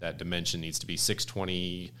 that dimension needs to be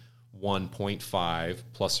 621.5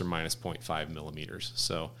 plus or minus 0.5 millimeters.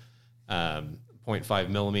 So 0.5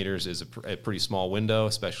 millimeters is a pretty small window,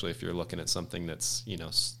 especially if you're looking at something that's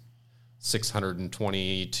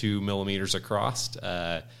 622 millimeters across.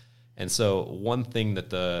 And so one thing that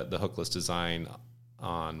the hookless design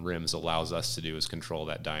on rims allows us to do is control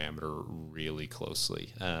that diameter really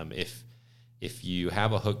closely. If you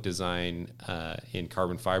have a hook design in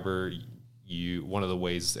carbon fiber, one of the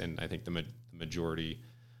ways, and I think the majority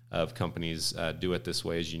of companies do it this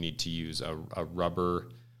way, is you need to use a rubber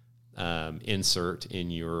insert in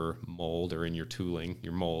your mold or in your tooling,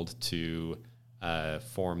 your mold, to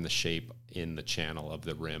form the shape in the channel of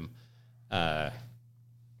the rim.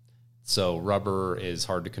 So rubber is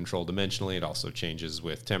hard to control dimensionally. It also changes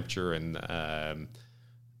with temperature, and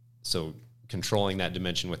so controlling that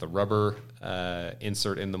dimension with a rubber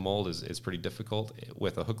insert in the mold is pretty difficult.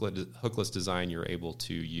 With a hookless design, you're able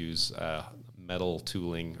to use metal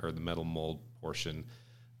tooling or the metal mold portion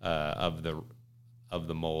of the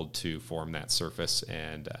mold to form that surface.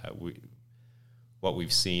 And what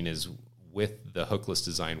we've seen is with the hookless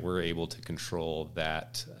design, we're able to control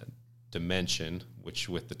that dimension, which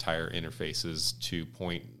with the tire interfaces to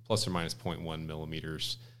plus or minus 0.1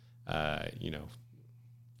 millimeters,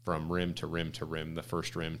 from rim to rim to rim, the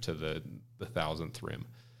first rim to the 1,000th rim.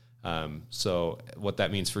 So what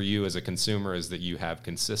that means for you as a consumer is that you have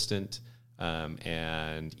consistent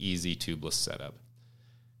and easy tubeless setup.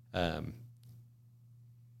 I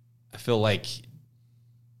feel like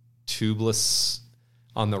tubeless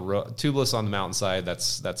on the mountainside,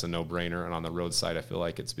 that's a no-brainer, and on the road side, I feel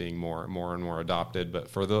like it's being more and more adopted. But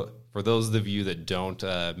for those of you that don't,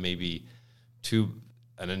 maybe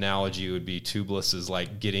an analogy would be tubeless is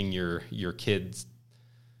like getting your kids.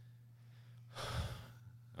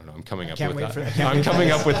 I don't know. I'm coming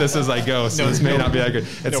up with this as I go, so this may not be that good.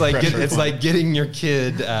 It's like getting your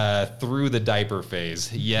kid through the diaper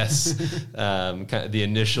phase. Yes, kind of the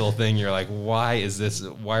initial thing. You're like, why is this?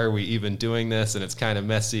 Why are we even doing this? And it's kind of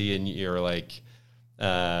messy, and you're like.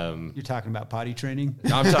 You're talking about potty training?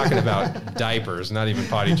 I'm talking about diapers, not even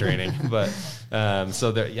potty training. But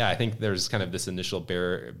so there, I think there's kind of this initial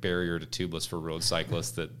barrier to tubeless for road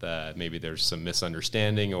cyclists that maybe there's some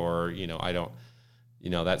misunderstanding, or I don't.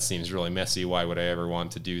 That seems really messy. Why would I ever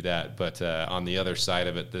want to do that? But on the other side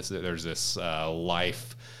of it, there's this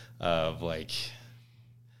life of like,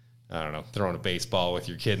 I don't know, throwing a baseball with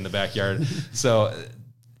your kid in the backyard. So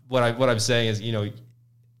what I'm saying is,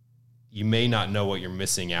 you may not know what you're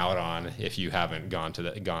missing out on if you haven't gone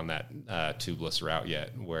that tubeless route yet.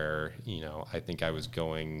 Where I think I was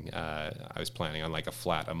planning on like a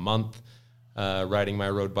flat a month riding my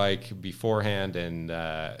road bike beforehand, and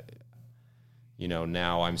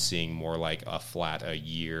now I'm seeing more like a flat a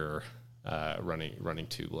year running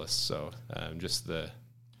tubeless. So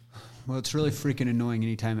Well, it's really freaking annoying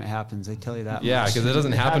anytime it happens. I tell you that. Yeah, because it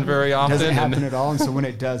doesn't happen very often. It doesn't happen at all, and so when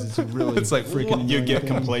it does, it's really it's like freaking annoying. You get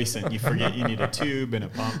complacent. You forget you need a tube and a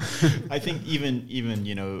pump. I think even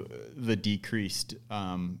the decreased,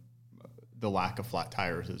 the lack of flat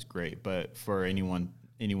tires is great, but for anyone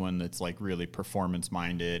that's like really performance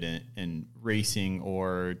minded and racing,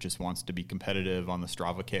 or just wants to be competitive on the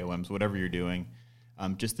Strava KOMs, whatever you're doing,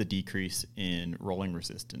 just the decrease in rolling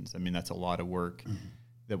resistance. I mean, that's a lot of work. Mm-hmm.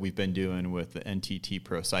 That we've been doing with the NTT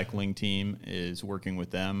Pro Cycling team, is working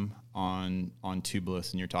with them on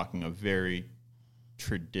tubeless, and you're talking a very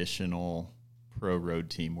traditional pro road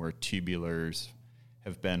team where tubulars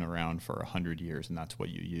have been around for 100 years, and that's what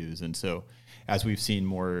you use. And so as we've seen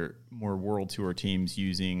more World Tour teams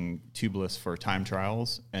using tubeless for time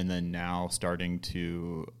trials, and then now starting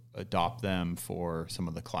to adopt them for some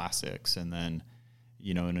of the classics, and then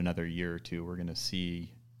in another year or two we're going to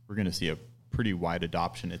see a pretty wide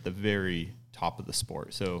adoption at the very top of the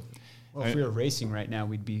sport. So, if we were racing right now,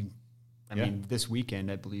 we'd be. I mean, this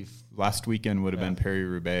weekend, I believe. Last weekend would have been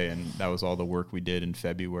Paris-Roubaix, and that was all the work we did in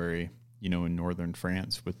February. In northern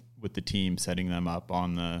France with the team, setting them up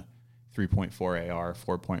on the 3.4 AR,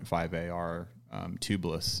 4.5 AR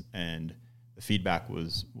tubeless, and the feedback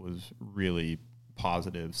was really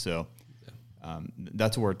positive. So.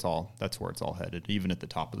 That's where it's all headed, even at the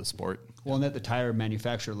top of the sport. Well, and at the tire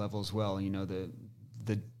manufacturer level as well, the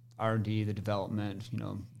R&D, the development,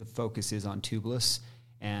 the focus is on tubeless,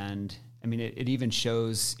 and I mean, it even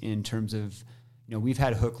shows in terms of, we've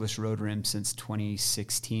had hookless road rims since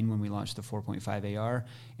 2016 when we launched the 4.5 AR.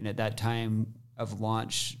 And at that time of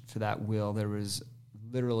launch for that wheel, there was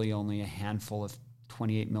literally only a handful of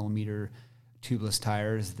 28 millimeter tubeless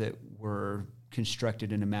tires that were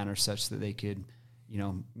constructed in a manner such that they could,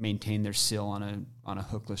 maintain their sill on a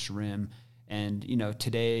hookless rim. And,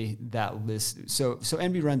 today that list, so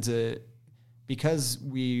NB runs because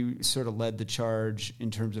we sort of led the charge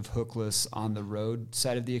in terms of hookless on the road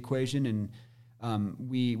side of the equation, and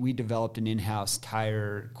we developed an in-house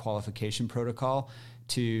tire qualification protocol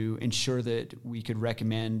to ensure that we could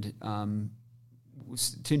recommend, to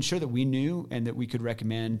ensure that we knew and that we could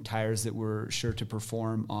recommend tires that were sure to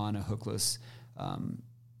perform on a hookless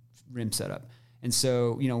rim setup. And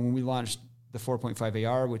so, when we launched the 4.5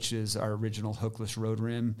 AR, which is our original hookless road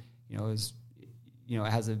rim, it's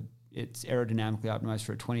aerodynamically optimized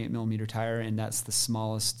for a 28 millimeter tire, and that's the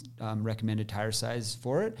smallest recommended tire size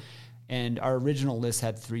for it. And our original list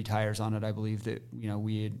had 3 tires on it, I believe, that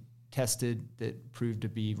we had tested that proved to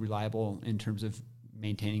be reliable in terms of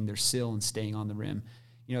maintaining their sill and staying on the rim.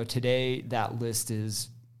 Today that list is,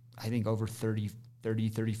 I think, over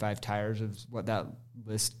 35 tires of what that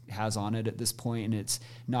list has on it at this point. And it's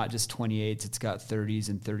not just 28s, it's got 30s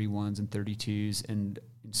and 31s and 32s, and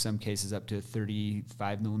in some cases up to a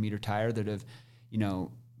 35 millimeter tire that have,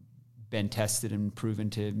 been tested and proven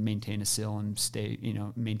to maintain a sill and stay,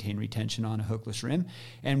 maintain retention on a hookless rim.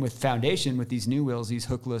 And with foundation, with these new wheels, these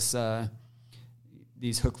hookless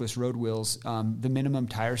road wheels, the minimum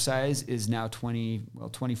tire size is now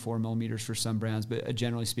 24 millimeters for some brands, but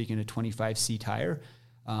generally speaking, a 25C tire.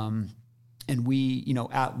 And we,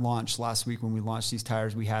 at launch last week when we launched these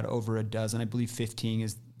tires, we had over a dozen, I believe 15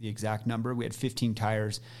 is the exact number. We had 15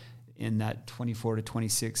 tires in that 24 to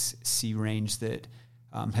 26C range that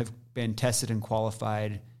have been tested and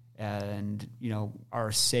qualified and,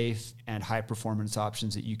 are safe and high performance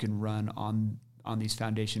options that you can run on these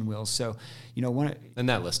foundation wheels. So, and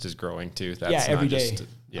that list is growing too. That's every day. Just,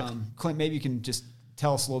 Clint, maybe you can just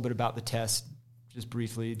tell us a little bit about the test, just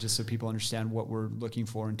briefly, just so people understand what we're looking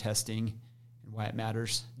for in testing and why it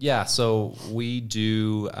matters. Yeah. So we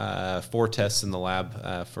do 4 tests in the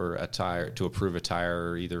lab for a tire to approve a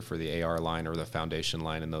tire, either for the AR line or the foundation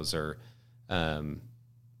line. And those are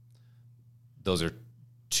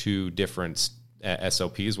 2 different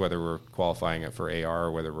SOPs, whether we're qualifying it for AR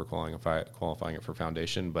or whether we're qualifying it for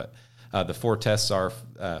foundation. But the 4 tests are,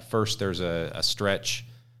 first, there's a stretch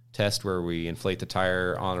test where we inflate the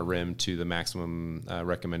tire on a rim to the maximum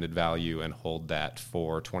recommended value and hold that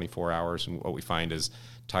for 24 hours. And what we find is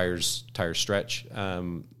tires stretch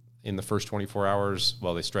in the first 24 hours.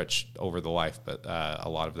 Well, they stretch over the life, but a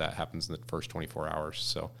lot of that happens in the first 24 hours.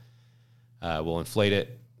 So we'll inflate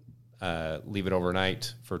it, leave it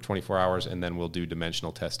overnight for 24 hours, and then we'll do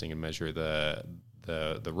dimensional testing and measure the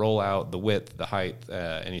rollout, the width, the height,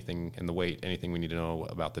 anything, and the weight, anything we need to know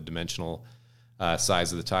about the dimensional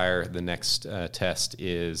size of the tire. The next test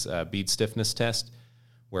is a bead stiffness test,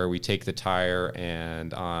 where we take the tire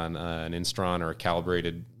and on an Instron or a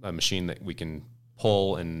calibrated machine that we can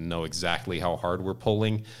pull and know exactly how hard we're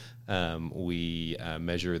pulling, we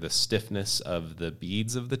measure the stiffness of the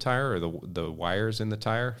beads of the tire, or the wires in the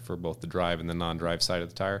tire, for both the drive and the non-drive side of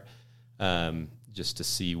the tire, just to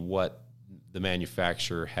see what the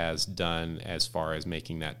manufacturer has done as far as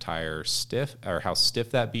making that tire stiff, or how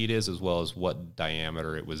stiff that bead is, as well as what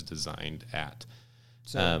diameter it was designed at.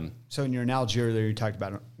 So in your analogy earlier, you talked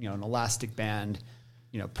about an elastic band,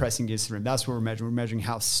 pressing against the rim. That's what we're measuring. We're measuring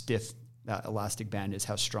how stiff that elastic band is,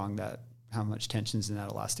 how strong how much tension's in that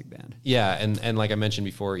elastic band. Yeah, and like I mentioned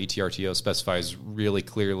before, ETRTO specifies really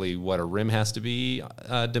clearly what a rim has to be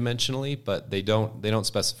dimensionally, but they don't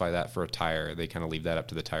specify that for a tire. They kind of leave that up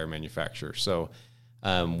to the tire manufacturer. So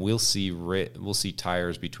we'll see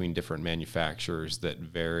tires between different manufacturers that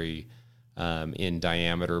vary in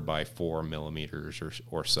diameter by 4 millimeters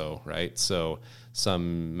or so, right? So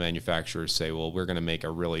some manufacturers say, well, we're going to make a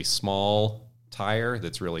really small tire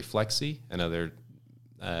that's really flexy, and other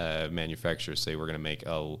manufacturers say we're going to make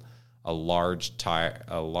a large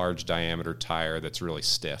diameter tire that's really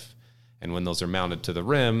stiff. And when those are mounted to the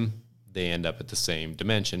rim, they end up at the same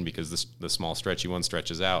dimension, because the small stretchy one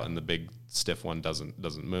stretches out and the big stiff one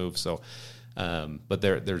doesn't move. So, but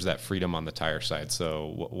there's that freedom on the tire side.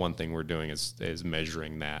 So one thing we're doing is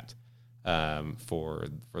measuring that for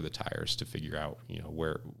the tires to figure out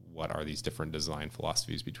what are these different design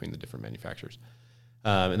philosophies between the different manufacturers.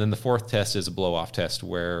 And then the 4th test is a blow-off test,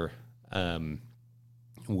 where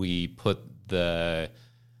we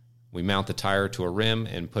mount the tire to a rim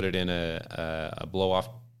and put it in a blow-off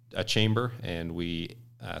chamber, and we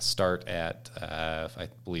start at, I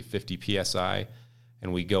believe, 50 PSI,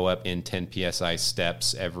 and we go up in 10 PSI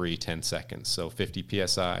steps every 10 seconds. So 50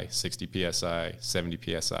 PSI, 60 PSI,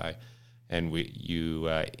 70 PSI, and you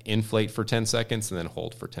inflate for 10 seconds and then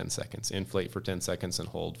hold for 10 seconds. Inflate for 10 seconds and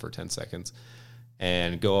hold for 10 seconds,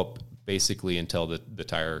 and go up basically until the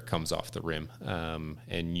tire comes off the rim.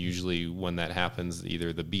 And usually when that happens,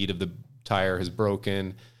 either the bead of the tire has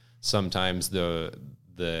broken, sometimes the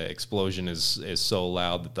explosion is so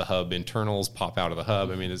loud that the hub internals pop out of the hub.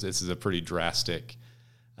 I mean, this is a pretty drastic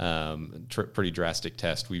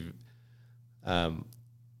test. We've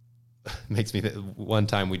makes me one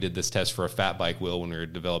time we did this test for a fat bike wheel when we were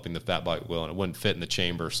developing the fat bike wheel, and it wouldn't fit in the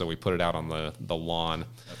chamber, so we put it out on the lawn.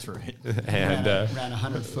 That's right. And ran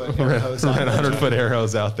 100-foot air hose ran 100-foot air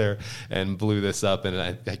hose out there and blew this up, and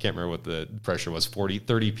I can't remember what the pressure was,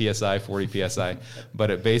 30 psi, 40 psi, but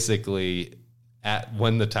it basically,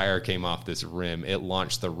 when the tire came off this rim, it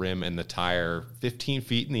launched the rim and the tire 15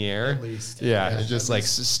 feet in the air. At least. Yeah, just like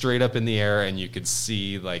straight up in the air, and you could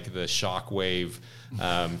see like the shock wave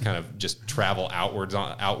kind of just travel outward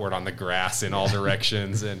on the grass in all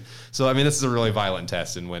directions. And so, I mean, this is a really violent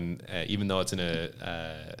test. And when, even though it's in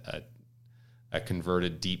a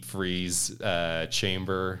converted deep freeze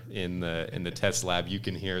chamber in the test lab, you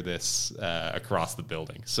can hear this across the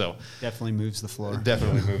building. So definitely moves the floor.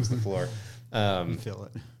 Definitely moves the floor. Feel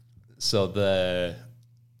it. So those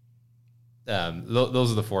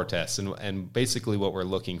are the 4 tests, and basically what we're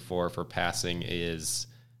looking for passing is,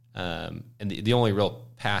 and the only real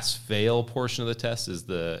pass-fail portion of the test is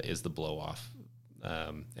the blow-off,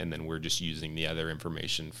 and then we're just using the other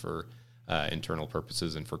information for internal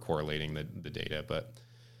purposes and for correlating the data. But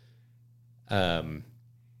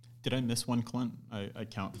did I miss one, Clint? I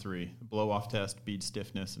count 3: blow-off test, bead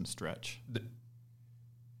stiffness, and stretch.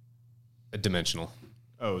 Dimensional.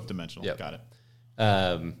 Oh, dimensional. Yep. Got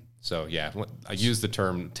it. So yeah, I use the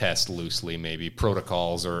term test loosely, maybe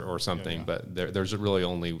protocols or something, yeah. But there's really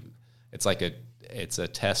only, it's a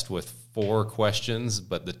test with 4 questions,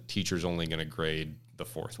 but the teacher's only going to grade the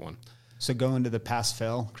 4th one. So go into the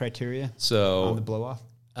pass-fail criteria. So on the blow-off.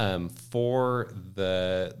 For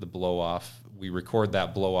the blow-off, we record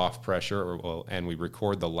that blow-off pressure, and we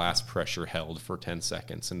record the last pressure held for 10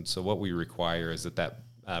 seconds. And so what we require is that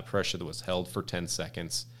pressure that was held for 10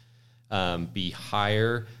 seconds be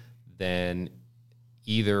higher than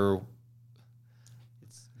either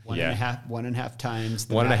one and a half times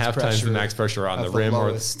the times the max pressure on the rim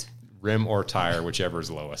lowest. Rim or tire, whichever is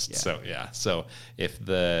lowest. Yeah. So if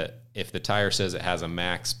the tire says it has a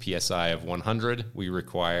max PSI of 100, we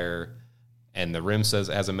require, and the rim says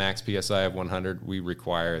it has a max PSI of 100, we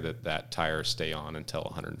require that tire stay on until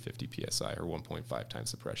 150 PSI or 1.5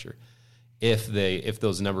 times the pressure. If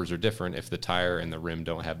those numbers are different, if the tire and the rim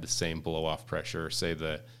don't have the same blow-off pressure,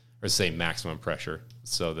 say maximum pressure,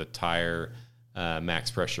 so the tire max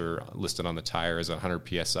pressure listed on the tire is 100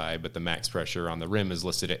 PSI, but the max pressure on the rim is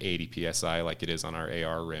listed at 80 PSI like it is on our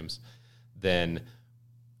AR rims, then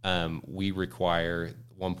we require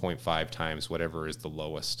 1.5 times whatever is the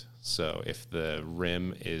lowest. So if the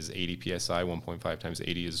rim is 80 PSI, 1.5 times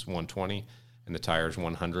 80 is 120, and the tire is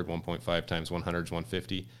 100, 1.5 times 100 is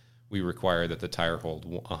 150, we require that the tire hold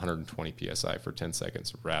 120 PSI for 10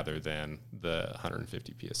 seconds rather than the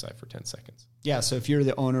 150 PSI for 10 seconds. Yeah, so if you're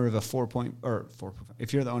the owner of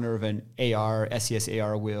if you're the owner of an SES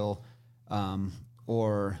AR wheel,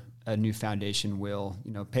 or a new foundation wheel,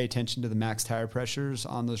 pay attention to the max tire pressures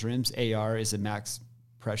on those rims. AR is a max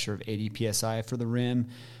pressure of 80 PSI for the rim.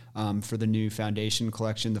 For the new foundation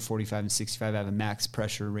collection, the 45 and 65 have a max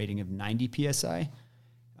pressure rating of 90 PSI.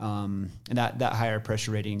 And that higher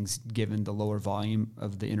pressure rating's given the lower volume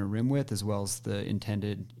of the inner rim width, as well as the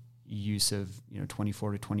intended use of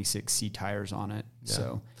 24 to 26 C tires on it. Yeah.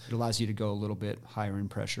 So it allows you to go a little bit higher in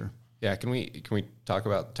pressure. Yeah, can we talk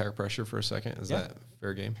about tire pressure for a second? Is that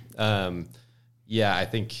fair game? Yeah, I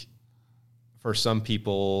think for some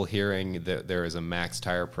people, hearing that there is a max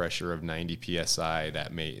tire pressure of 90 PSI,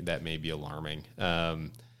 that may be alarming.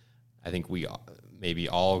 I think we maybe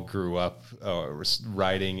all grew up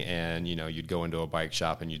riding, and you'd go into a bike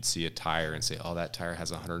shop and you'd see a tire and say, oh, that tire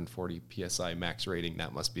has 140 PSI max rating.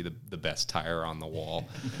 That must be the best tire on the wall.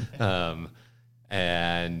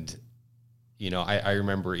 And I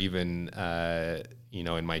remember even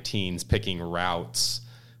in my teens picking routes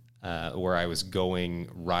where I was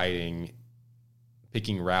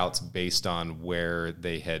picking routes based on where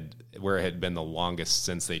it had been the longest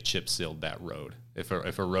since they chip sealed that road. If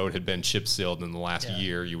a road had been chip sealed in the last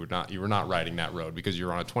year, you were not riding that road because you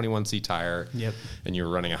were on a 21C tire, and you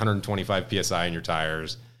were running 125 PSI in your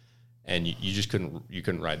tires, and you just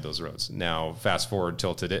couldn't ride those roads. Now, fast forward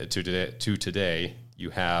till today, you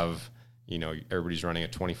have, everybody's running a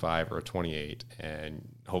 25 or a 28, and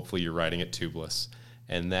hopefully you're riding it tubeless.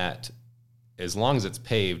 And that, as long as it's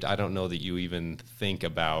paved, I don't know that you even think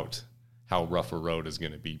about how rough a road is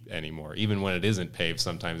going to be anymore. Even when it isn't paved,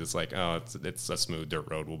 sometimes it's like, oh, it's a smooth dirt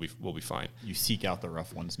road. We'll be fine. You seek out the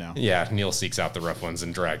rough ones now. Yeah, Neil seeks out the rough ones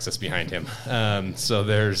and drags us behind him. So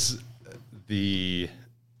there's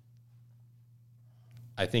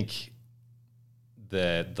I think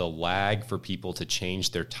the lag for people to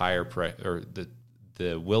change their tire or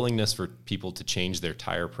the willingness for people to change their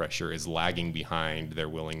tire pressure is lagging behind their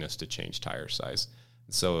willingness to change tire size.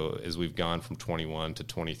 So as we've gone from 21 to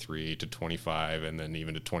 23 to 25 and then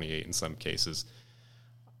even to 28 in some cases,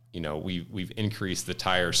 we've increased the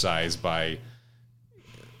tire size by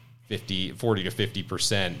 40 to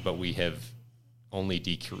 50%, but we have only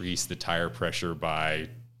decreased the tire pressure by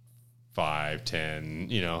 5, 10,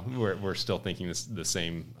 we're still thinking the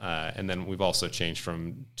same. And then we've also changed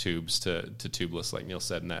from tubes to tubeless, like Neil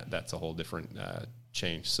said, and that's a whole different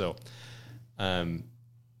change. So,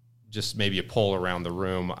 just maybe a poll around the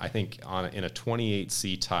room. I think in a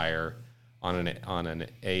 28C tire on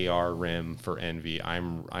an AR rim for Envy,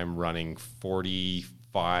 I'm running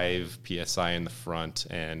 45 psi in the front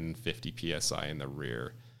and 50 psi in the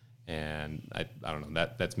rear. And I don't know,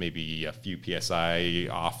 that's maybe a few psi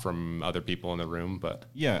off from other people in the room, but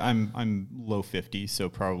yeah, I'm low 50, so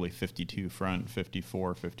probably 52 front,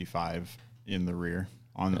 54, 55 in the rear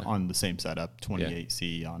on the same setup,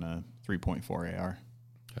 28C on a 3.4 AR.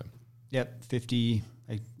 Okay. Yep, 50.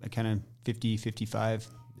 I kind of 50, 55.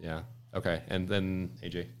 Yeah. Okay. And then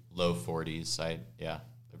AJ, low 40s. It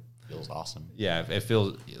feels awesome. Yeah, it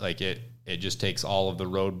feels like it just takes all of the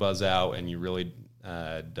road buzz out, and you really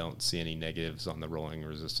don't see any negatives on the rolling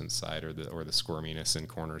resistance side or the squirminess in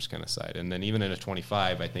corners kind of side. And then even in a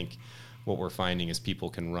 25, I think what we're finding is people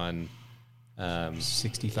can run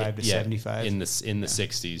 65 to 75 in the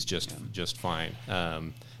 60s just fine.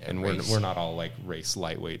 And we're not all like race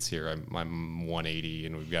lightweights here. I'm 180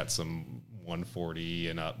 and we've got some 140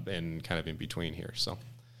 and up and kind of in between here. So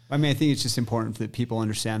I mean, I think it's just important that people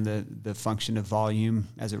understand the function of volume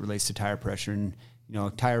as it relates to tire pressure. And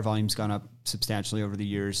tire volume's gone up substantially over the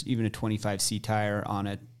years. Even a 25C tire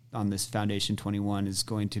on this Foundation 21 is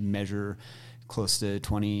going to measure close to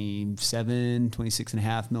 26 and a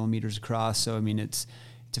half millimeters across. So, I mean, it's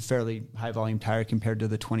a fairly high volume tire compared to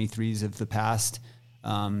the 23s of the past.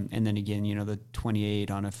 And then again, the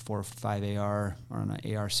 28 on a 4.5 AR or on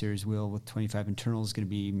an AR series wheel with 25 internal is going to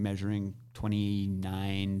be measuring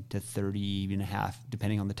 29 to 30 and a half,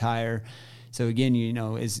 depending on the tire. So again,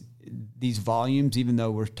 is these volumes, even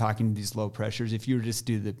though we're talking these low pressures, if you were just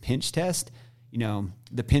do the pinch test,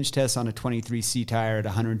 the pinch test on a 23C tire at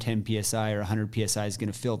 110 PSI or 100 PSI is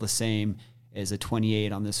going to feel the same as a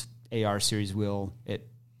 28 on this AR series wheel at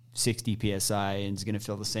 60 PSI, and is going to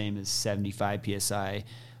feel the same as 75 PSI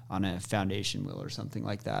on a Foundation wheel or something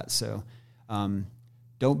like that. So,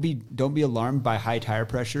 don't be alarmed by high tire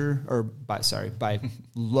pressure or by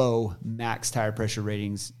low max tire pressure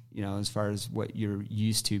ratings, as far as what you're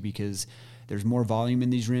used to, because there's more volume in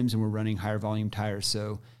these rims and we're running higher volume tires.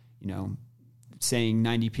 So, saying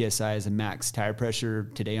 90 PSI is a max tire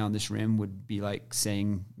pressure today on this rim would be like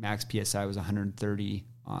saying max PSI was 130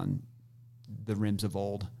 on the rims of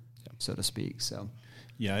old, so to speak. So,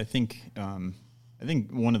 yeah, I think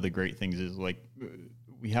one of the great things is like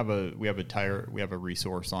we have a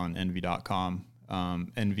resource on envy.com,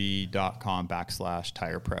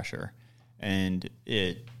 envy.com/tire pressure. And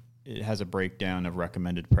it has a breakdown of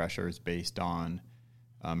recommended pressures based on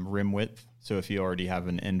rim width. So if you already have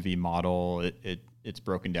an Envy model, it's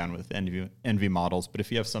broken down with Envy models. But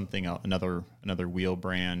if you have something another wheel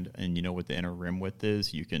brand and you know what the inner rim width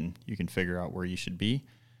is, you can figure out where you should be.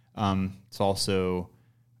 It's also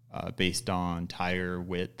based on tire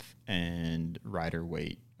width and rider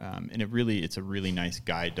weight. And it's a really nice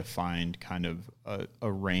guide to find kind of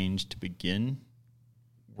a range to begin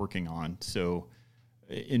working on. So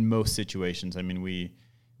in most situations, I mean, we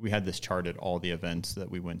had this chart at all the events that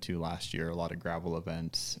we went to last year, a lot of gravel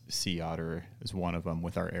events. Sea Otter is one of them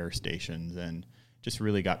with our air stations, and just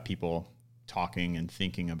really got people talking and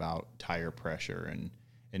thinking about tire pressure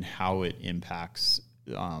and how it impacts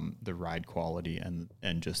the ride quality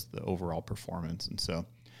and just the overall performance. And so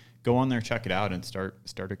go on there, check it out, and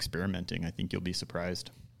start experimenting. I think you'll be surprised.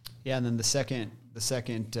 Yeah, and then the second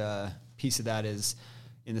piece of that is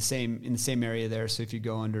in the same area there. So if you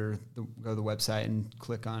go to the website and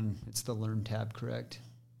click on, it's the Learn tab, correct?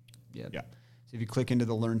 Yep. Yeah. So if you click into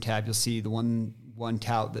the Learn tab, you'll see the one one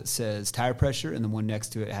tout that says tire pressure, and the one next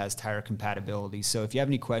to it has tire compatibility. So if you have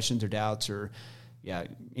any questions or doubts or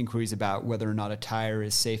inquiries about whether or not a tire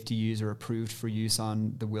is safe to use or approved for use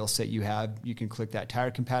on the wheel set you have, you can click that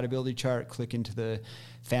tire compatibility chart, click into the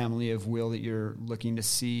family of wheel that you're looking to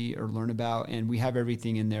see or learn about. And we have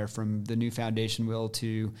everything in there from the new foundation wheel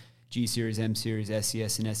to G Series, M Series,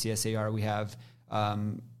 SCS, and SCS AR. We have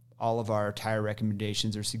all of our tire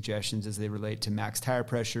recommendations or suggestions as they relate to max tire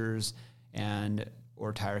pressures and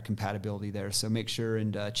or tire compatibility there. So make sure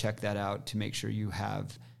and check that out to make sure you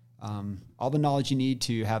have all the knowledge you need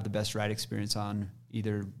to have the best ride experience on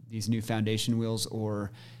either these new foundation wheels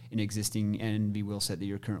or an existing NV wheel set that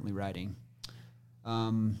you're currently riding.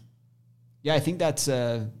 I think that's,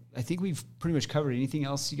 I think we've pretty much covered. Anything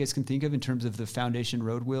else you guys can think of in terms of the foundation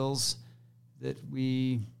road wheels that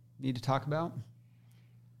we need to talk about?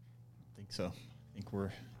 I think so. I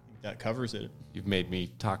think that covers it. You've made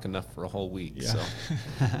me talk enough for a whole week. Yeah. So.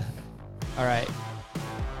 All right.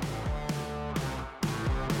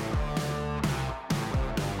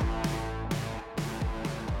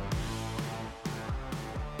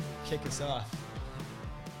 Kick us off.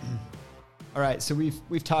 All right, so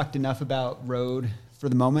we've talked enough about road for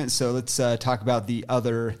the moment, so let's talk about the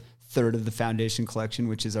other third of the foundation collection,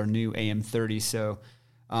 which is our new AM30. So,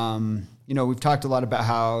 we've talked a lot about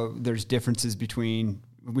how there's differences between.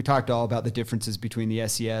 We talked all about the differences between the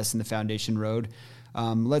SES and the foundation road.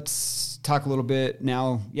 Let's talk a little bit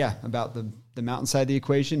now, about the mountain side of the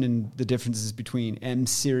equation and the differences between M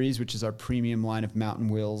Series, which is our premium line of mountain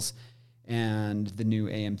wheels, and the new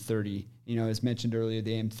AM30. As mentioned earlier,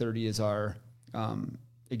 the AM30 is our,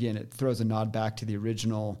 again, it throws a nod back to the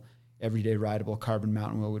original everyday rideable carbon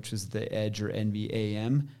mountain wheel, which was the Edge or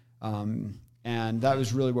NVAM. And that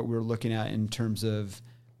was really what we were looking at in terms of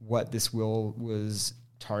what this wheel was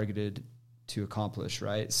targeted to accomplish,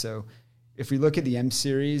 right? So if we look at the M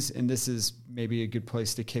Series, and this is maybe a good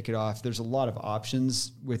place to kick it off, there's a lot of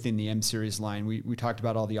options within the M Series line. We talked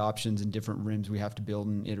about all the options and different rims we have to build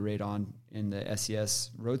and iterate on in the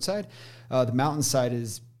SES roadside. The mountain side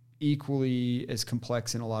is equally as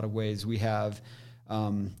complex in a lot of ways. We have,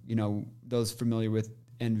 those familiar with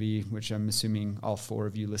NV, which I'm assuming all four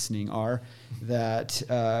of you listening are, that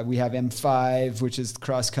we have M5, which is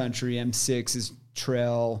cross country, M6 is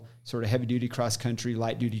trail, sort of heavy duty cross country,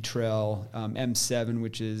 light duty trail, M7,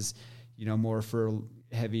 which is, more for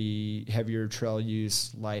heavier trail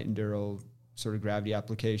use, light enduro, sort of gravity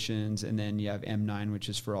applications. And then you have M9, which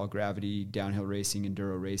is for all gravity, downhill racing,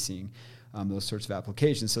 enduro racing, those sorts of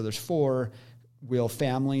applications. So there's 4 wheel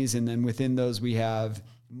families. And then within those, we have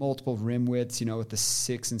multiple rim widths, with the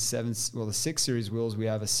 6 and 7, the 6 series wheels, we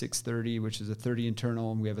have a 630, which is a 30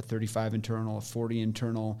 internal, and we have a 35 internal, a 40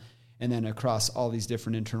 internal. And then across all these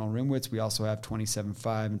different internal rim widths, we also have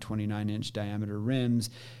 27.5 and 29-inch diameter rims.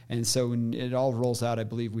 And so when it all rolls out, I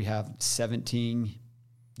believe we have 17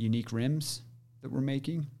 unique rims that we're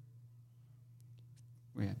making.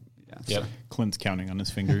 Yep. Clint's counting on his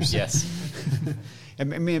fingers. Yes. So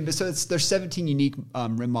there's 17 unique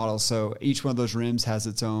rim models. So each one of those rims has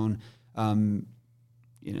its own, R&D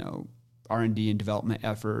and development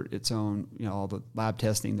effort, its own, all the lab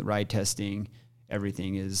testing, the ride testing.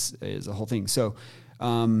 Everything is a whole thing. So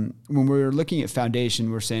when we're looking at foundation,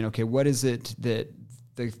 we're saying, okay, what is it that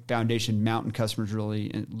the foundation mountain customers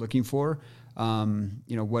really looking for?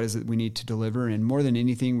 What is it we need to deliver? And more than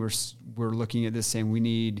anything, we're looking at this saying we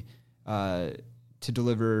need to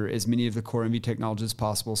deliver as many of the core MV technologies as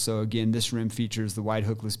possible. So again, this rim features the wide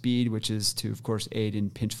hookless bead, which is to, of course, aid in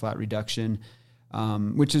pinch flat reduction,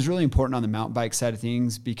 which is really important on the mountain bike side of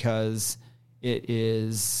things because it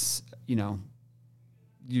is,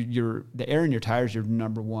 the air in your tires, your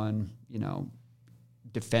number one,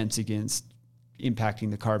 defense against impacting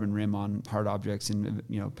the carbon rim on hard objects and,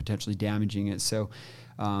 potentially damaging it. So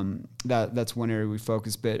that's one area we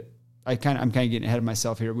focus. But I'm kind of getting ahead of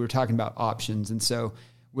myself here. We were talking about options. And so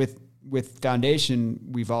with foundation,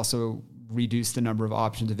 we've also reduced the number of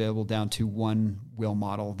options available down to one wheel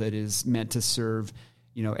model that is meant to serve,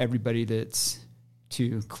 everybody that's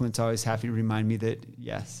Clint's always happy to remind me that,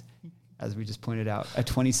 yes, as we just pointed out, a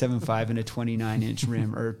 27.5 and a 29-inch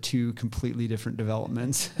rim are 2 completely different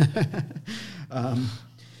developments.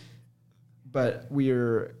 But we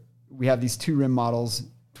have these 2 rim models,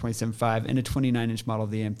 27.5 and a 29-inch model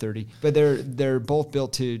of the AM30. But they're both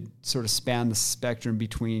built to sort of span the spectrum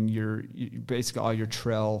between basically all your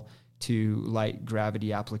trail to light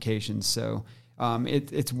gravity applications. So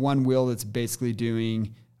it's one wheel that's basically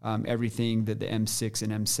doing everything that the M6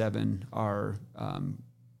 and M7 are.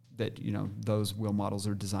 That those wheel models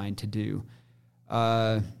are designed to do.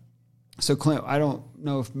 So Clint, I don't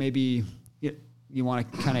know if maybe you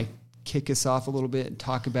want to kind of kick us off a little bit and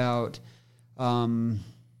talk about, in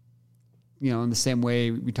the same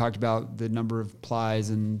way we talked about the number of plies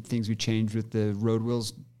and things we changed with the road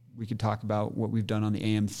wheels, we could talk about what we've done on the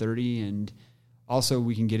AM30, and also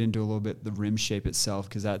we can get into a little bit the rim shape itself,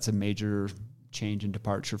 because that's a major change and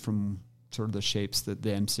departure from sort of the shapes that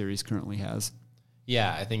the M Series currently has.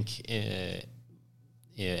 Yeah, I think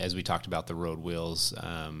as we talked about the road wheels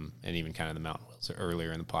and even kind of the mountain wheels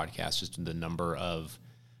earlier in the podcast, just the number of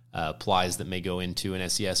plies that may go into an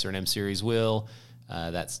SES or an M Series wheel,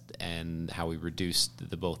 and how we reduced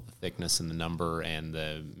both the thickness and the number, and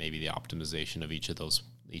maybe the optimization of each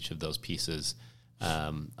of those pieces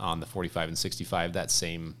on the 45 and 65. That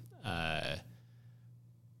same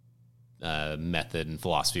method and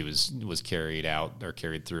philosophy was carried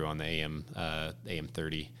through on the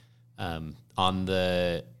AM30. On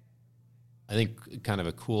the, I think kind of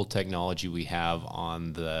a cool technology we have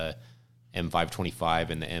on the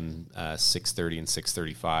M525 and the M630 and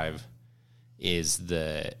 635 is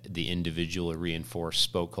the individual reinforced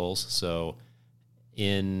spoke holes. So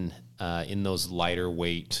in those lighter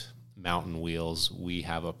weight mountain wheels, we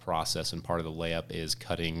have a process, and part of the layup is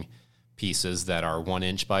cutting pieces that are 1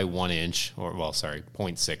 inch by 1 inch,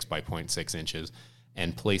 0.6 by 0.6 inches,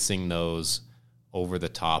 and placing those over the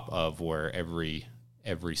top of where every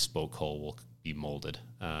spoke hole will be molded.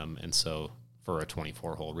 And so for a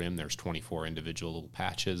 24-hole rim, there's 24 individual little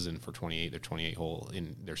patches, and for 28, there's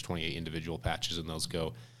 28 individual patches, and those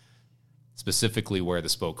go specifically where the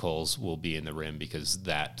spoke holes will be in the rim, because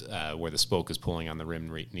that where the spoke is pulling on the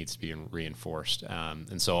rim needs to be reinforced.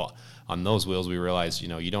 And so on those wheels, we realized,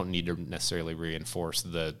 you don't need to necessarily reinforce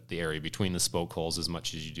the area between the spoke holes as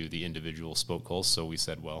much as you do the individual spoke holes. So we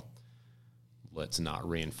said, well, let's not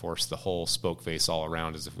reinforce the whole spoke face all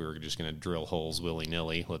around as if we were just going to drill holes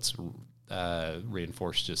willy-nilly. Let's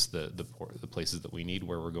reinforce just the places that we need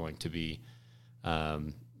where we're going to be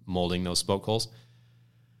molding those spoke holes.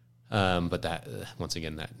 But that, once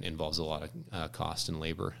again, that involves a lot of cost and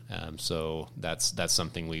labor. So that's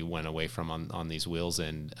something we went away from on these wheels,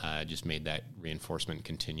 and just made that reinforcement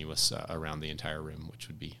continuous around the entire rim, which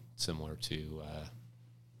would be similar to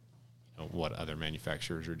what other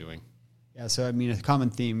manufacturers are doing. Yeah, so I mean, a common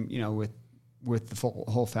theme, with the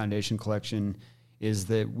whole foundation collection is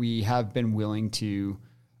that we have been willing to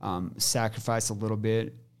sacrifice a little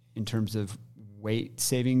bit in terms of weight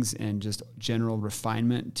savings and just general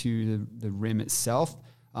refinement to the rim itself,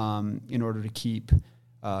 in order to keep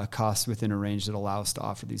costs within a range that allows us to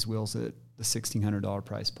offer these wheels at the $1,600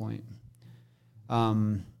 price point.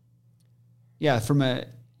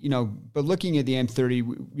 But looking at the M30,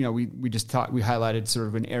 we highlighted sort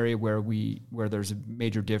of an area where there's a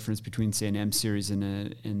major difference between, say, an M Series and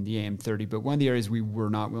the AM30. But one of the areas we were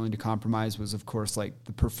not willing to compromise was, of course, like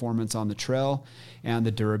the performance on the trail and the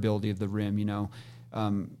durability of the rim.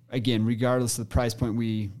 Again, regardless of the price point,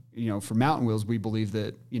 for mountain wheels, we believe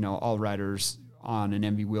that all riders on an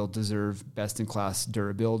MV wheel deserve best-in-class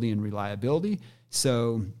durability and reliability.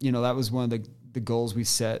 So that was one of the goals we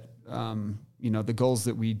set. The goals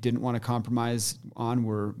that we didn't want to compromise on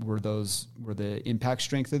were the impact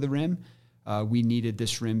strength of the rim. We needed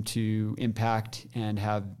this rim to impact and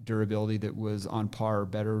have durability that was on par or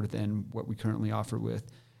better than what we currently offer with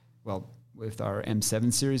our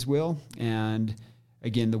M7 series wheel. And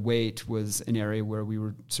again, the weight was an area where we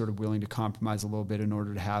were sort of willing to compromise a little bit in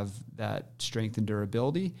order to have that strength and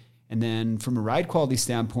durability. And then from a ride quality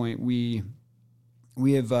standpoint, we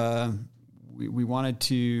wanted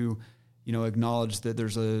to acknowledge that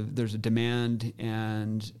there's a demand,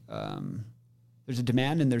 and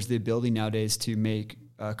there's the ability nowadays to make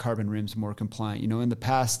carbon rims more compliant. In the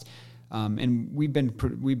past, and we've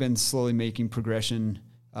been slowly making progression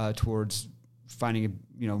towards finding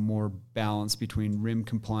more balance between rim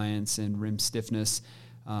compliance and rim stiffness,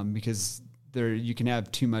 because you can have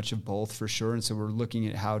too much of both for sure. And so we're looking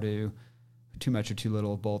at too much or too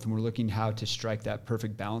little of both, and we're looking how to strike that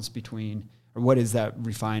perfect balance between, or what is that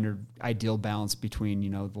refined or ideal balance between,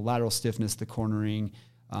 the lateral stiffness, the cornering,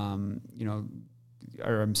 your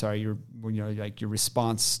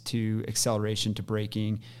response to acceleration to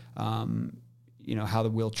braking, how the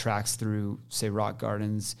wheel tracks through, say, rock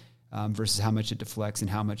gardens, versus how much it deflects and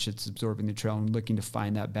how much it's absorbing the trail, and looking to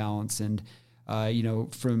find that balance. And,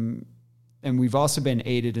 and we've also been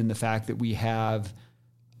aided in the fact that we have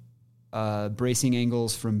bracing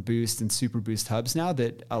angles from Boost and Super Boost hubs now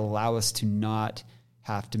that allow us to not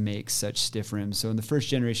have to make such stiff rims. So in the first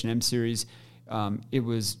generation M Series, it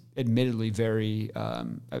was admittedly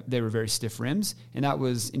they were very stiff rims, and that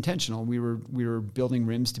was intentional. We were building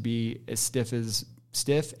rims to be as stiff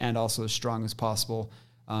and also as strong as possible,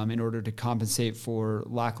 in order to compensate for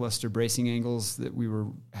lackluster bracing angles that we were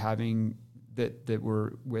having that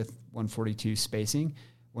were with 142 spacing,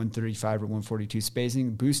 135 or 142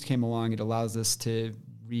 spacing. Boost came along. It allows us to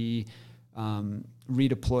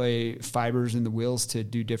redeploy fibers in the wheels to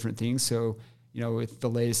do different things. So, with the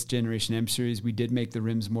latest generation M Series, we did make the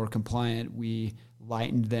rims more compliant. We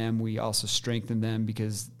lightened them. We also strengthened them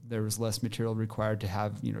because there was less material required to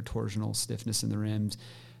have, torsional stiffness in the rims,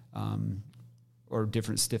 or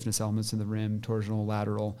different stiffness elements in the rim, torsional,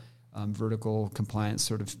 lateral, vertical compliance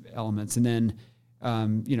sort of elements. And then,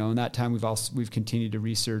 in that time, we've continued to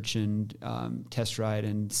research and test ride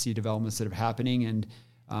and see developments that are happening. And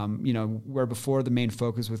where before the main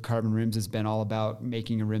focus with carbon rims has been all about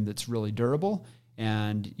making a rim that's really durable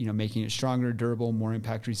and, making it stronger, durable, more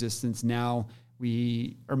impact resistance. Now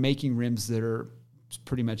we are making rims that are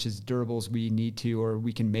pretty much as durable as we need to, or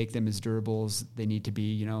we can make them as durable as they need to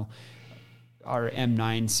be. Our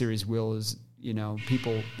M9 series wheel is, if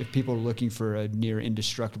people are looking for a near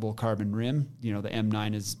indestructible carbon rim, the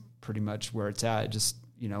M9 is pretty much where it's at. Just,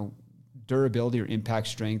 durability or impact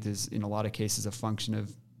strength is in a lot of cases a function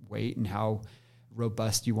of weight and how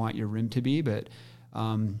robust you want your rim to be. But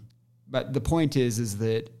the point is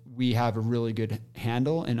that we have a really good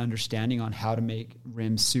handle and understanding on how to make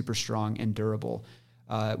rims super strong and durable.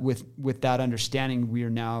 With that understanding, we are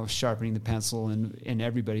now sharpening the pencil and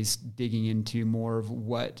everybody's digging into more of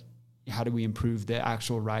how do we improve the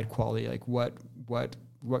actual ride quality? Like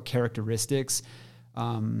what characteristics,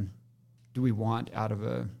 do we want out of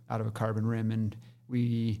a carbon rim? And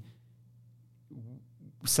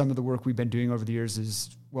some of the work we've been doing over the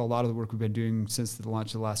years a lot of the work we've been doing since the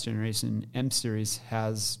launch of the last generation M Series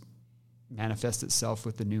has manifested itself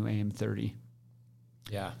with the new AM30.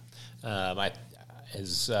 Yeah.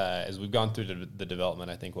 As we've gone through the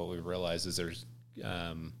development, I think what we've realized is there's,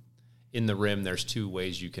 in the rim, there's two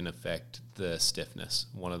ways you can affect the stiffness.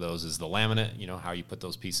 One of those is the laminate, how you put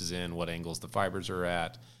those pieces in, what angles the fibers are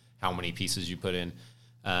at, how many pieces you put in,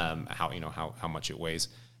 how much it weighs.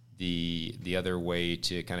 The other way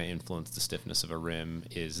to kind of influence the stiffness of a rim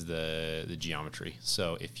is the geometry.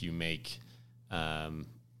 So if you make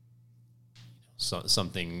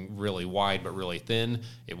something really wide but really thin,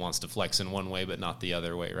 it wants to flex in one way but not the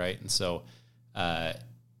other way, right? And so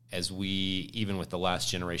even with the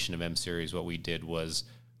last generation of M Series, what we did was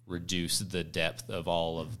reduce the depth of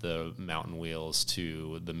all of the mountain wheels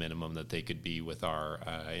to the minimum that they could be with our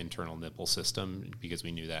internal nipple system, because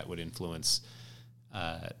we knew that would influence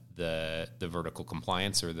the vertical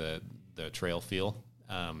compliance or the trail feel.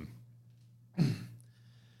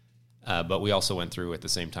 But we also went through at the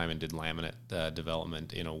same time and did laminate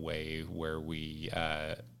development in a way where we,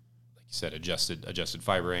 like you said, adjusted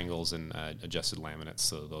fiber angles and adjusted laminates,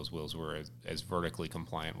 so those wheels were as vertically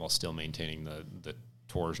compliant while still maintaining the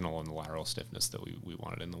torsional and the lateral stiffness that we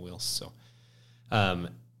wanted in the wheels. So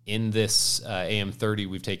in this AM30,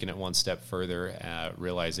 we've taken it one step further,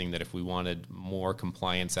 realizing that if we wanted more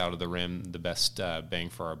compliance out of the rim, the best bang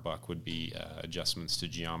for our buck would be adjustments to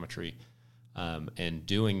geometry. And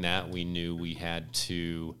doing that, we knew we had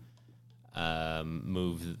to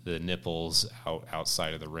move the nipples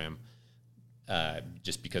outside of the rim,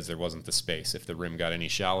 just because there wasn't the space. If the rim got any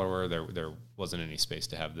shallower, there wasn't any space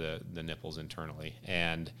to have the nipples internally.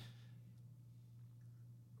 And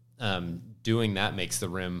doing that makes the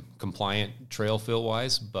rim compliant trail fill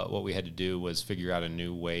wise, but what we had to do was figure out a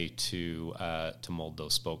new way to mold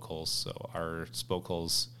those spoke holes. So our spoke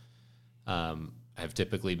holes have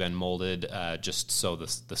typically been molded just so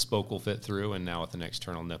the spoke will fit through, and now with an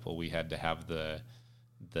external nipple, we had to have the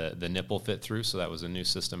nipple fit through. So that was a new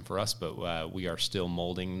system for us, but we are still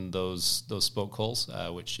molding those spoke holes,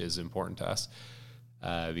 which is important to us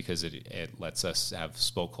because it lets us have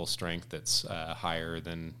spoke hole strength that's higher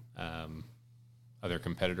than other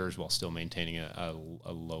competitors while still maintaining a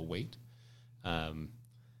low weight.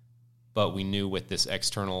 But we knew with this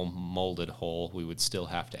external molded hole, we would still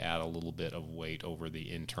have to add a little bit of weight over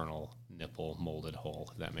the internal nipple molded hole,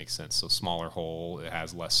 if that makes sense. So smaller hole, it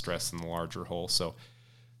has less stress than the larger hole. So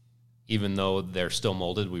even though they're still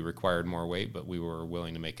molded, we required more weight, but we were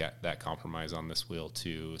willing to make that compromise on this wheel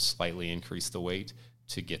to slightly increase the weight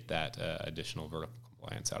to get that additional vertical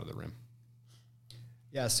compliance out of the rim.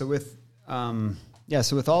 Yeah. So with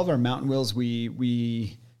all of our mountain wheels,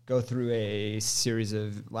 we go through a series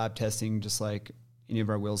of lab testing, just like any of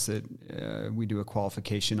our wheels that we do a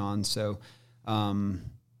qualification on. So,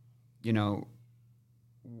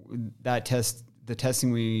 the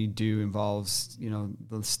testing we do involves,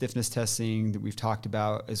 the stiffness testing that we've talked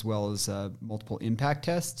about, as well as multiple impact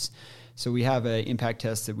tests. So we have an impact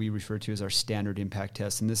test that we refer to as our standard impact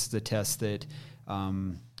test. And this is a test that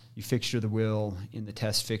You fixture the wheel in the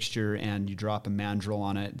test fixture, and you drop a mandrel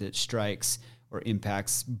on it that strikes or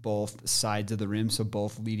impacts both sides of the rim, so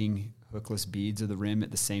both leading hookless beads of the rim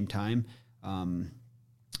at the same time. And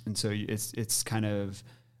so it's kind of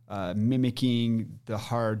mimicking the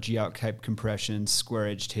hard G-out type compression,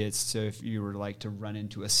 square-edged hits. So if you were like to run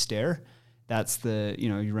into a stair, that's the,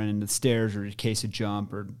 you run into the stairs or case a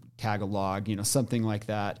jump or tag a log, something like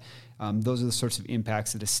that. Those are the sorts of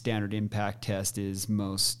impacts that a standard impact test is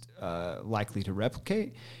most likely to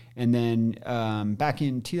replicate. And then back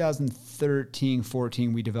in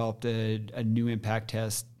 2013-14, we developed a new impact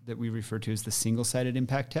test that we refer to as the single-sided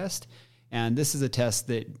impact test. And this is a test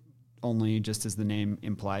that only, just as the name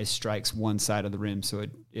implies, strikes one side of the rim. So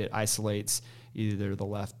it isolates either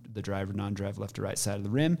the drive or non-drive, left or right side of the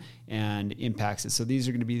rim, and impacts it. So these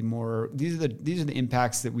are going to be these are the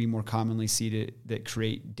impacts that we more commonly see that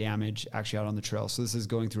create damage actually out on the trail. So this is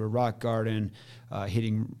going through a rock garden,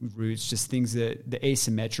 hitting roots, just things the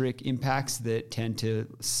asymmetric impacts that tend to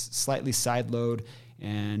slightly side load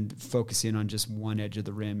and focus in on just one edge of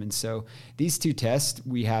the rim. And so these two tests,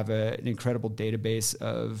 we have an incredible database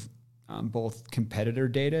of both competitor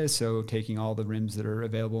data, so taking all the rims that are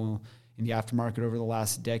available in the aftermarket over the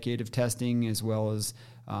last decade of testing, as well as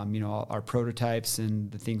our prototypes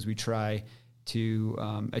and the things we try to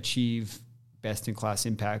achieve best-in-class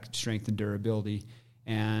impact, strength, and durability.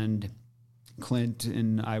 And Clint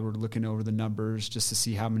and I were looking over the numbers just to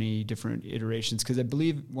see how many different iterations, because I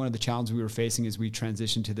believe one of the challenges we were facing as we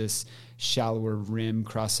transitioned to this shallower rim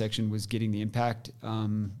cross-section was getting the impact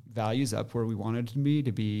values up where we wanted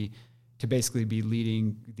to basically be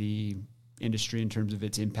leading the industry in terms of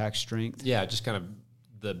its impact strength. Yeah, just kind of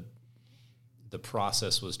the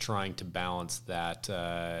process was trying to balance that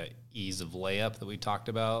ease of layup that we talked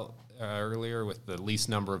about earlier, with the least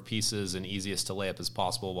number of pieces and easiest to lay up as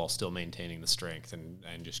possible while still maintaining the strength,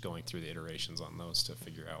 and just going through the iterations on those to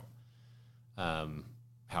figure out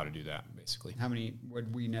how to do that, basically. How many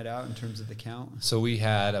would we net out in terms of the count? So we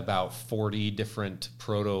had about 40 different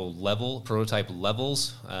prototype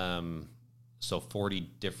levels. So 40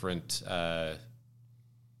 different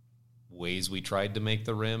ways we tried to make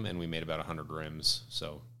the rim, and we made about 100 rims.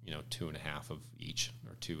 So, 2.5 of each,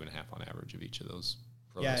 or 2.5 on average of each of those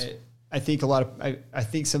protos. Yeah, I think I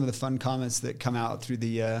think some of the fun comments that come out through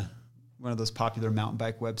the one of those popular mountain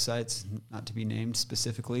bike websites, not to be named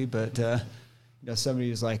specifically, but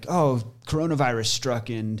somebody was like, "Oh, coronavirus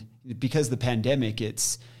struck, and because of the pandemic,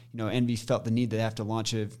 it's Envy felt the need that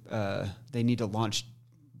they need to launch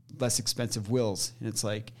less expensive wheels." And it's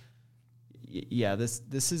like, yeah, this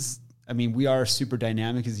is, we are super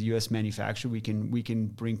dynamic as a U.S. manufacturer. We can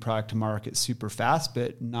bring product to market super fast,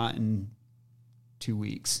 but not in 2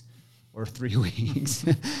 weeks or 3 weeks.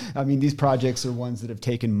 These projects are ones that have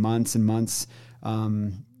taken months and months,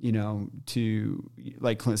 to,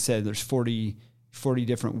 like Clint said, there's 40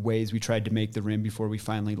 different ways we tried to make the rim before we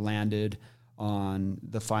finally landed on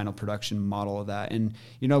the final production model of that. And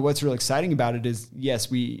what's really exciting about it is, yes,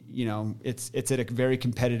 it's at a very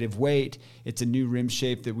competitive weight. It's a new rim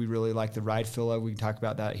shape that we really like the ride feel of. We can talk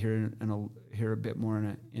about that here a bit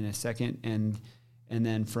more in a second. And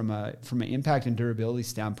then from an impact and durability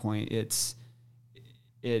standpoint, it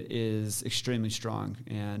is extremely strong,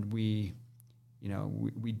 and we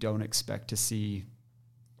don't expect to see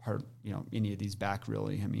any of these back,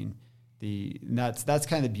 really. That's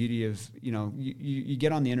kind of the beauty of, you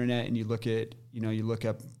get on the internet and you look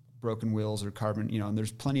up broken wheels or carbon, and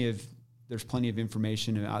there's plenty of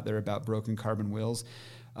information out there about broken carbon wheels.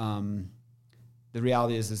 The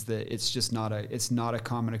reality is that it's not a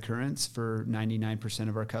common occurrence for 99%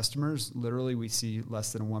 of our customers. Literally, we see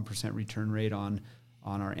less than a 1% return rate on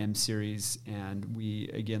our M series. And we,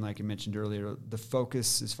 again, like I mentioned earlier, the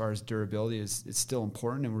focus as far as durability is still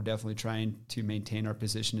important, and we're definitely trying to maintain our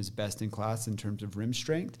position as best in class in terms of rim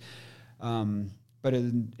strength. But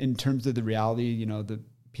in terms of the reality, the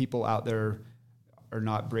people out there are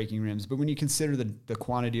not breaking rims. But when you consider the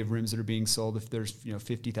quantity of rims that are being sold, if there's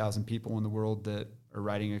 50,000 people in the world that are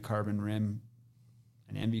riding a carbon rim,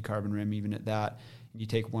 an Envy carbon rim, even at that, and you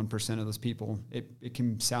take 1% of those people, it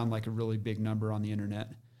can sound like a really big number on the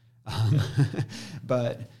internet.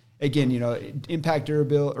 But again, impact,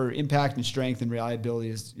 durability, or impact and strength and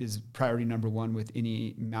reliability is priority number one with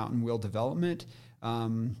any mountain wheel development.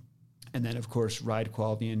 And then, of course, ride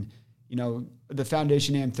quality. And the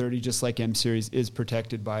Foundation AM30, just like M Series, is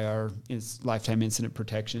protected by its lifetime incident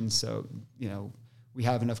protection. So, we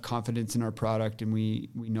have enough confidence in our product, and we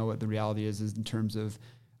know what the reality is in terms of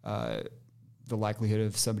the likelihood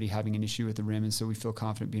of somebody having an issue with the rim. And so we feel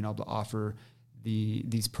confident being able to offer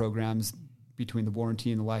these programs between the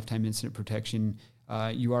warranty and the lifetime incident protection,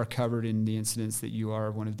 you are covered in the incidents that you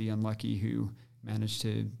are one of the unlucky who managed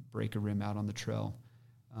to break a rim out on the trail.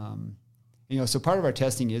 So part of our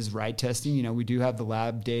testing is ride testing. We do have the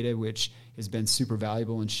lab data, which has been super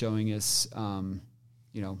valuable in showing us,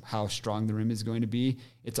 how strong the rim is going to be.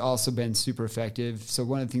 It's also been super effective. So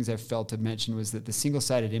one of the things I felt to mention was that the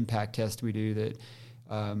single-sided impact test we do, that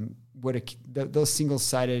those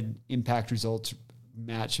single-sided impact results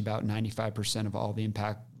match about 95% of all the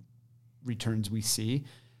impact returns we see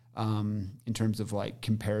in terms of like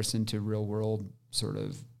comparison to real world sort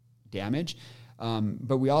of damage.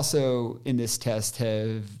 But we also in this test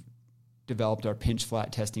have developed our pinch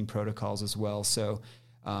flat testing protocols as well. So,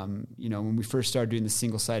 when we first started doing the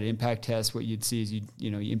single-sided impact test, what you'd see is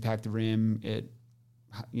you impact the rim at,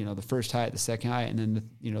 the first height, the second height, and then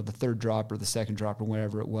the third drop or the second drop or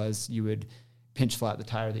whatever it was, you would pinch flat the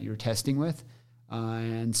tire that you were testing with.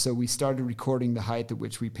 And so we started recording the height at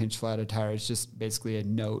which we pinch flat a tire. It's just basically a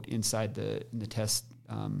note inside the test,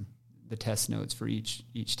 the test notes for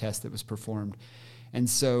each test that was performed. And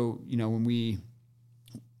so,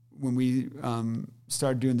 when we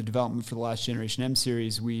started doing the development for the last generation M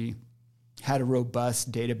series, we had a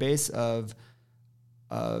robust database of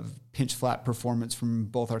pinch flat performance from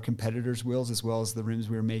both our competitors' wheels as well as the rims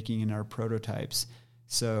we were making in our prototypes.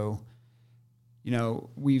 So,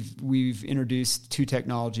 we've introduced two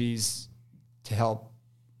technologies to help,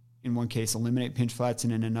 in one case, eliminate pinch flats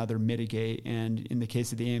and in another mitigate. And in the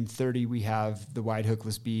case of the AM30, we have the wide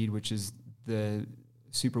hookless bead, which is the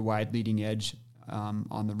super wide leading edge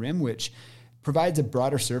on the rim, which provides a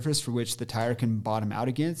broader surface for which the tire can bottom out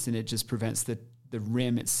against, and it just prevents the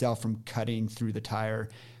rim itself from cutting through the tire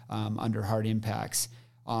under hard impacts.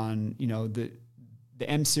 On the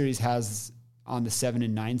M series has, on the 7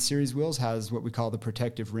 and 9 series wheels, has what we call the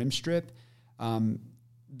protective rim strip.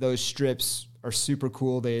 Those strips are super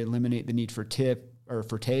cool. They eliminate the need for tape.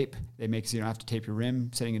 They make so you don't have to tape your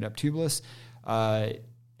rim, setting it up tubeless.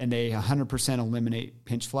 And they 100% eliminate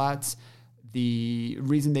pinch flats. The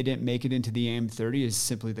reason they didn't make it into the AM30 is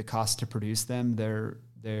simply the cost to produce them. They're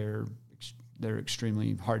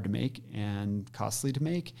extremely hard to make and costly to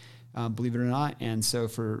make, believe it or not. And so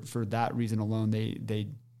for that reason alone, they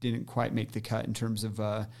didn't quite make the cut in terms of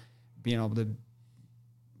being able to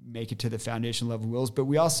make it to the foundation level wheels. But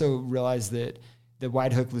we also realized that the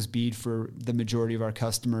wide hookless bead for the majority of our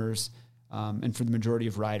customers and for the majority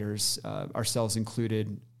of riders, ourselves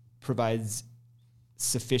included, provides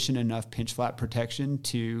sufficient enough pinch flat protection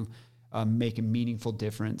to make a meaningful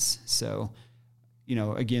difference. So,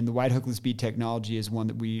 again, the wide hookless bead technology is one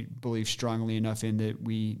that we believe strongly enough in that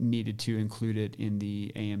we needed to include it in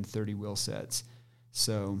the AM30 wheel sets.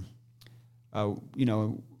 So,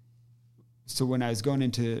 so when I was going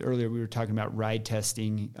into earlier, we were talking about ride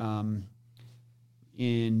testing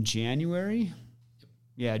in January.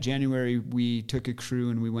 Yeah, January, we took a crew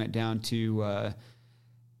and we went down to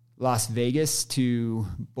Las Vegas to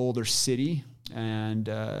Boulder City, and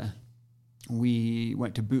we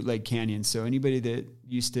went to Bootleg Canyon. So anybody that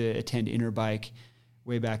used to attend Interbike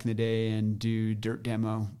way back in the day and do dirt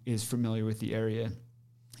demo is familiar with the area.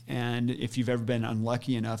 And if you've ever been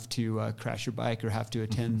unlucky enough to crash your bike or have to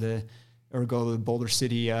attend or go to the Boulder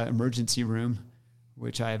City emergency room,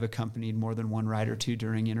 which I have accompanied more than one rider to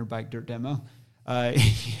during Interbike dirt demo,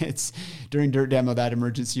 it's during dirt demo, that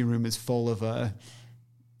emergency room is full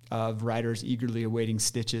of riders eagerly awaiting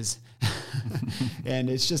stitches. And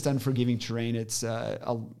it's just unforgiving terrain. It's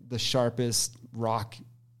the sharpest rock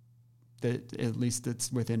that at least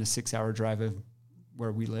it's within a 6-hour drive of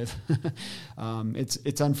where we live.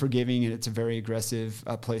 It's unforgiving, and it's a very aggressive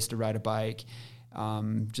place to ride a bike.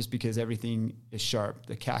 Just because everything is sharp.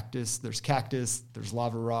 There's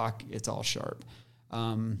lava rock, it's all sharp.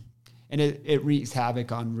 And it wreaks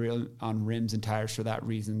havoc on rims and tires for that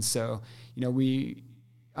reason. So,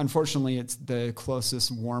 unfortunately, it's the closest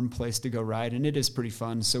warm place to go ride, and it is pretty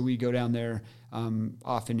fun. So we go down there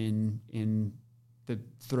often in the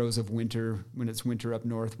throes of winter. When it's winter up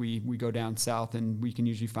north, we go down south, and we can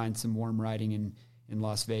usually find some warm riding in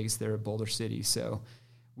Las Vegas there at Boulder City. So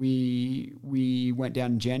we went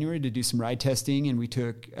down in January to do some ride testing, and we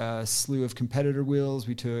took a slew of competitor wheels.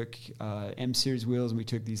 We took M series wheels, and we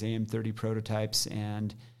took these AM30 prototypes,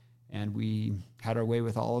 and we had our way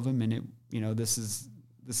with all of them. And this is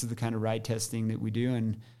the kind of ride testing that we do,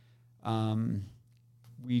 and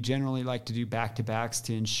we generally like to do back-to-backs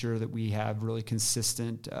to ensure that we have really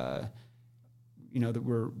consistent, that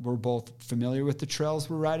we're both familiar with the trails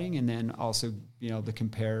we're riding, and then also, to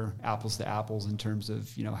compare apples to apples in terms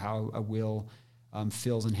of, how a wheel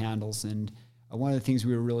feels and handles. And one of the things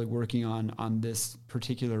we were really working on this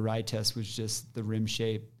particular ride test was just the rim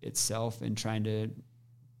shape itself and trying to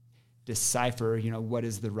decipher, what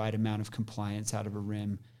is the right amount of compliance out of a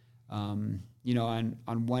rim. On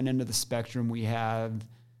one end of the spectrum, we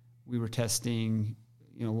were testing,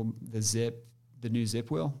 the new Zip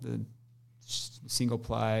wheel, the single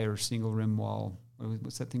ply or single rim wall.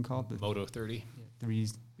 What's that thing called? The Moto 30.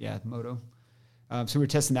 Moto. So we're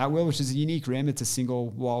testing that wheel, which is a unique rim. It's a single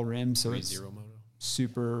wall rim, so it's Moto.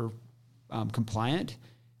 super compliant.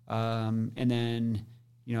 And then,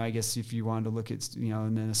 I guess if you wanted to look at,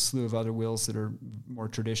 and then a slew of other wheels that are more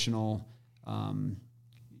traditional,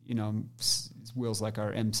 wheels like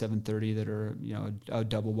our M730 that are, a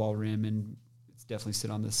double wall rim, and it's definitely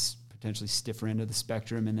sit on this potentially stiffer end of the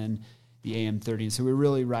spectrum. And then the AM30. And so we're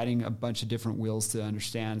really riding a bunch of different wheels to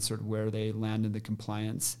understand sort of where they land in the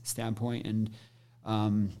compliance standpoint. And,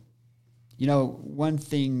 one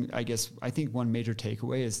thing, I think one major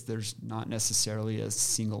takeaway is there's not necessarily a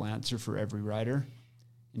single answer for every rider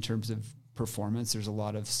in terms of performance. There's a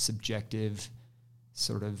lot of subjective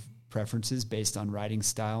sort of preferences based on riding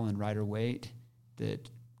style and rider weight that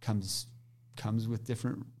comes with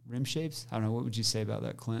different rim shapes. I don't know. What would you say about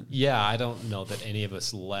that, Clint? Yeah, I don't know that any of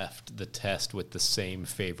us left the test with the same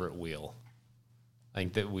favorite wheel. I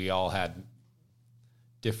think that we all had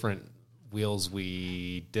different wheels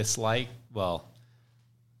we dislike. Well,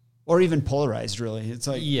 or even polarized, really. It's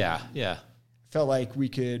like, yeah. Felt like we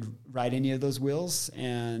could ride any of those wheels.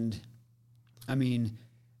 And I mean,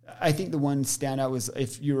 I think the one standout was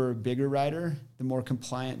if you were a bigger rider, the more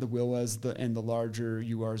compliant the wheel was, and the larger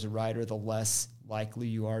you are as a rider, the less likely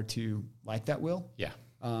you are to like that wheel. Yeah.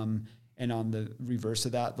 And on the reverse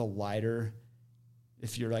of that, the lighter,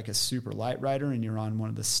 if you're like a super light rider and you're on one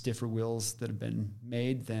of the stiffer wheels that have been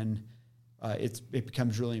made, then it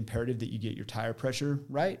becomes really imperative that you get your tire pressure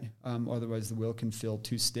right. Otherwise the wheel can feel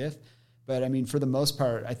too stiff. But I mean, for the most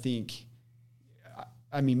part, I think,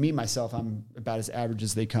 me, myself, I'm about as average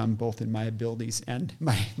as they come, both in my abilities and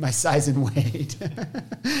my size and weight.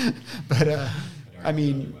 But,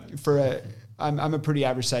 I'm a pretty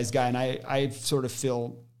average sized guy, and I sort of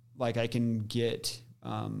feel like I can get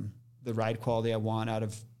the ride quality I want out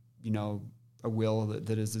of, a wheel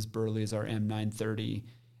that is as burly as our M930,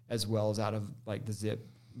 as well as out of like the Zip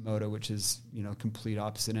Moto, which is, complete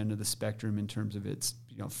opposite end of the spectrum in terms of its,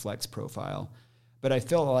 flex profile. But I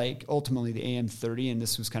felt like ultimately the AM30, and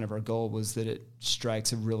this was kind of our goal, was that it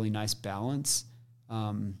strikes a really nice balance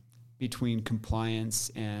between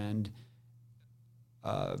compliance and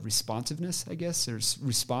responsiveness, I guess. There's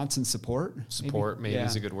response and support. Support maybe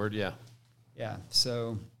is a good word, yeah. Yeah.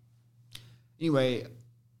 So anyway,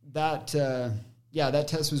 that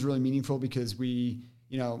test was really meaningful because we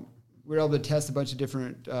were able to test a bunch of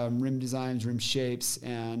different rim designs, rim shapes,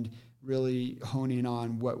 and really hone in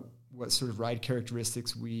on what sort of ride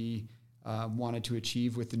characteristics we wanted to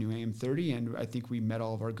achieve with the new AM30, and I think we met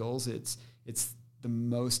all of our goals. It's the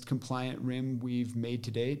most compliant rim we've made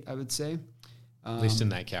to date, I would say. At least in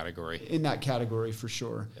that category. In that category, for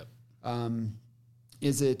sure. Yep.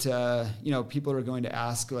 Is it, people are going to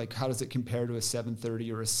ask, like, how does it compare to a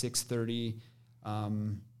 730 or a 630?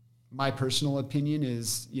 My personal opinion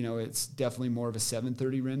is, it's definitely more of a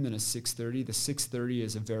 730 rim than a 630. The 630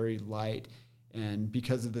 is a very light, and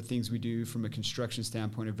because of the things we do from a construction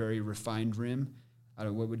standpoint, a very refined rim. I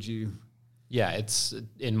don't know, what would you? Yeah, it's,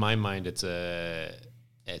 in my mind, it's a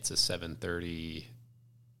 730,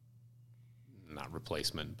 not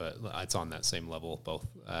replacement, but it's on that same level, both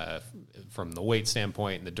from the weight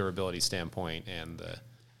standpoint and the durability standpoint and the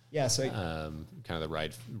kind of the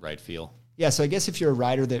ride feel. Yeah, so I guess if you're a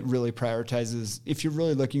rider that really prioritizes, if you're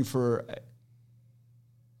really looking for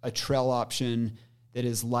a trail option that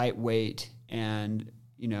is lightweight and,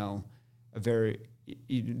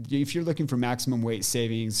 if you're looking for maximum weight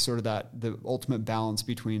savings, sort of the ultimate balance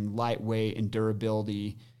between lightweight and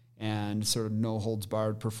durability and sort of no holds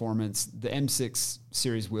barred performance, the M6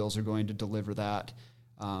 series wheels are going to deliver that.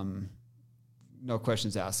 No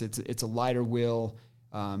questions asked. It's a lighter wheel.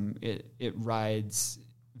 It rides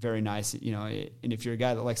very nice, and if you're a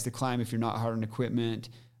guy that likes to climb, if you're not hard on equipment,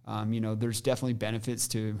 there's definitely benefits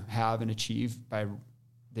to have and achieve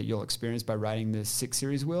that you'll experience by riding the 6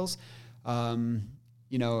 series wheels.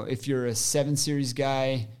 If you're a 7 series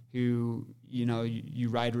guy who, you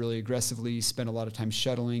ride really aggressively, you spend a lot of time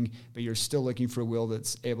shuttling, but you're still looking for a wheel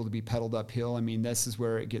that's able to be pedaled uphill. This is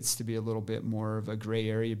where it gets to be a little bit more of a gray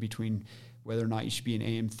area between whether or not you should be an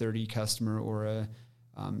AM30 customer or a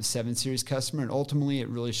 7 series customer. And ultimately it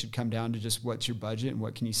really should come down to just what's your budget and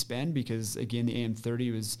what can you spend, because again, the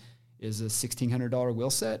AM30 is a $1,600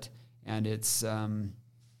 wheel set, and it's,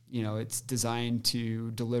 it's designed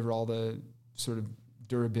to deliver all the sort of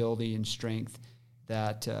durability and strength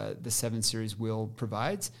that the 7 Series wheel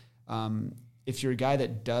provides. If you're a guy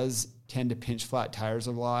that does tend to pinch flat tires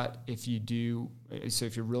a lot, if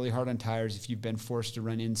you're really hard on tires, if you've been forced to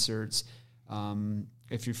run inserts,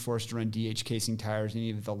 if you're forced to run DH casing tires,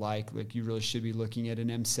 any of the like you really should be looking at an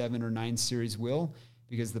M7 or 9 Series wheel,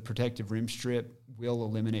 because the protective rim strip will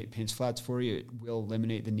eliminate pinch flats for you. It will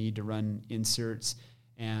eliminate the need to run inserts,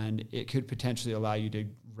 and it could potentially allow you to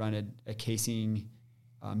run a casing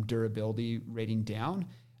durability rating down.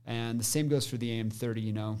 And the same goes for the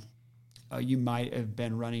AM30. You might have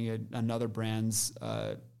been running another brand's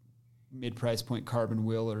mid-price point carbon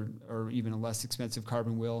wheel or even a less expensive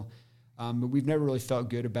carbon wheel, but we've never really felt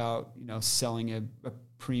good about selling a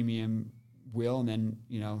premium wheel and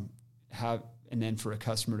then for a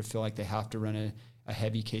customer to feel like they have to run a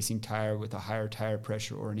heavy casing tire with a higher tire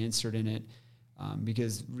pressure or an insert in it,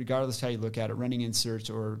 because regardless how you look at it, running inserts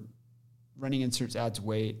adds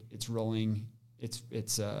weight. It's rolling. It's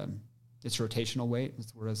rotational weight.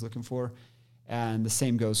 That's the word I was looking for. And the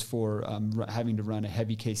same goes for having to run a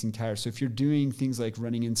heavy casing tire. So if you're doing things like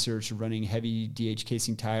running inserts or running heavy DH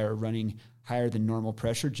casing tire or running higher than normal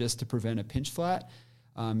pressure just to prevent a pinch flat,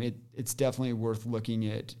 it's definitely worth looking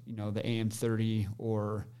at the AM30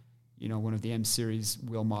 or one of the M Series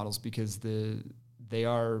wheel models, because they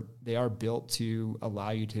are built to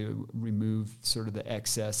allow you to remove sort of the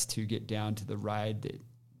excess to get down to the ride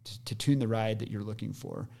to tune the ride that you're looking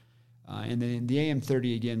for. And then the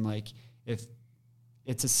AM30, again, if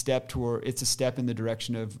it's a step in the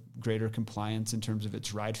direction of greater compliance in terms of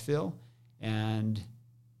its ride feel, and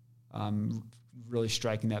really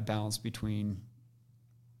striking that balance between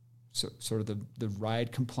sort of the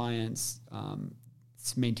ride compliance,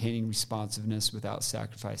 maintaining responsiveness without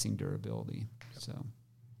sacrificing durability. So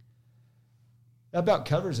that about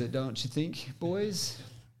covers it, don't you think, boys?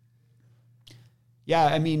 Yeah,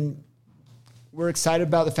 I mean, we're excited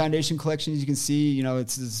about the Foundation Collection. As you can see,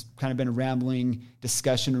 it's kind of been a rambling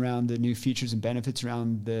discussion around the new features and benefits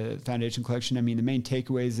around the Foundation Collection. I mean, the main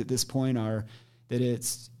takeaways at this point are that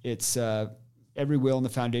it's every wheel in the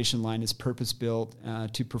Foundation line is purpose-built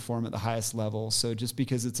to perform at the highest level. So just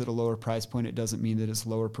because it's at a lower price point, it doesn't mean that it's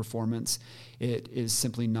lower performance. It is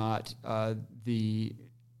simply not the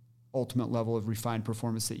ultimate level of refined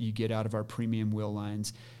performance that you get out of our premium wheel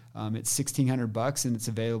lines. It's $1,600, and it's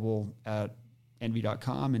available at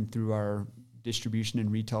envy.com and through our distribution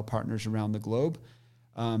and retail partners around the globe.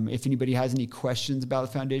 If anybody has any questions about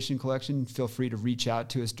the Foundation Collection, feel free to reach out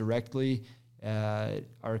to us directly.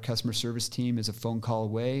 Our customer service team is a phone call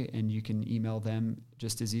away, and you can email them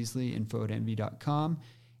just as easily, info@envy.com.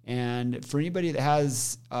 And for anybody that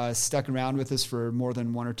has stuck around with us for more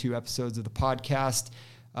than 1 or 2 episodes of the podcast,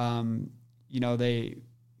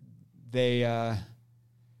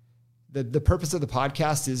 the purpose of the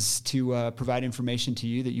podcast is to provide information to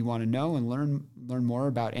you that you want to know and learn more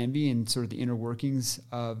about Envy and sort of the inner workings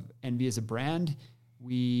of Envy as a brand.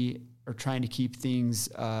 We are trying to keep things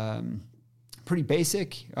pretty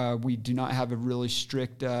basic. We do not have a really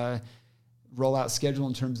strict rollout schedule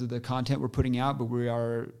in terms of the content we're putting out, but we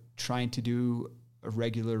are trying to do a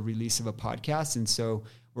regular release of a podcast. And so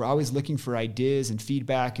we're always looking for ideas and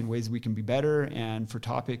feedback and ways we can be better and for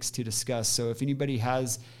topics to discuss. So if anybody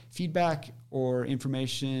has feedback or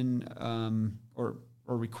information or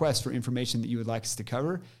requests for information that you would like us to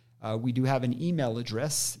cover, we do have an email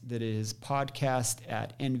address that is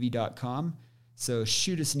podcast@envy.com. So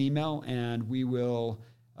shoot us an email, and we'd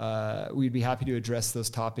be happy to address those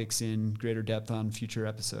topics in greater depth on future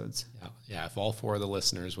episodes. Yeah. If all 4 of the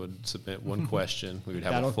listeners would submit one question, we would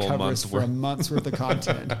have That'll a full cover month's us for a month's worth of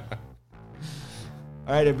content. All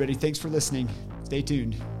right, everybody. Thanks for listening. Stay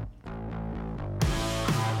tuned.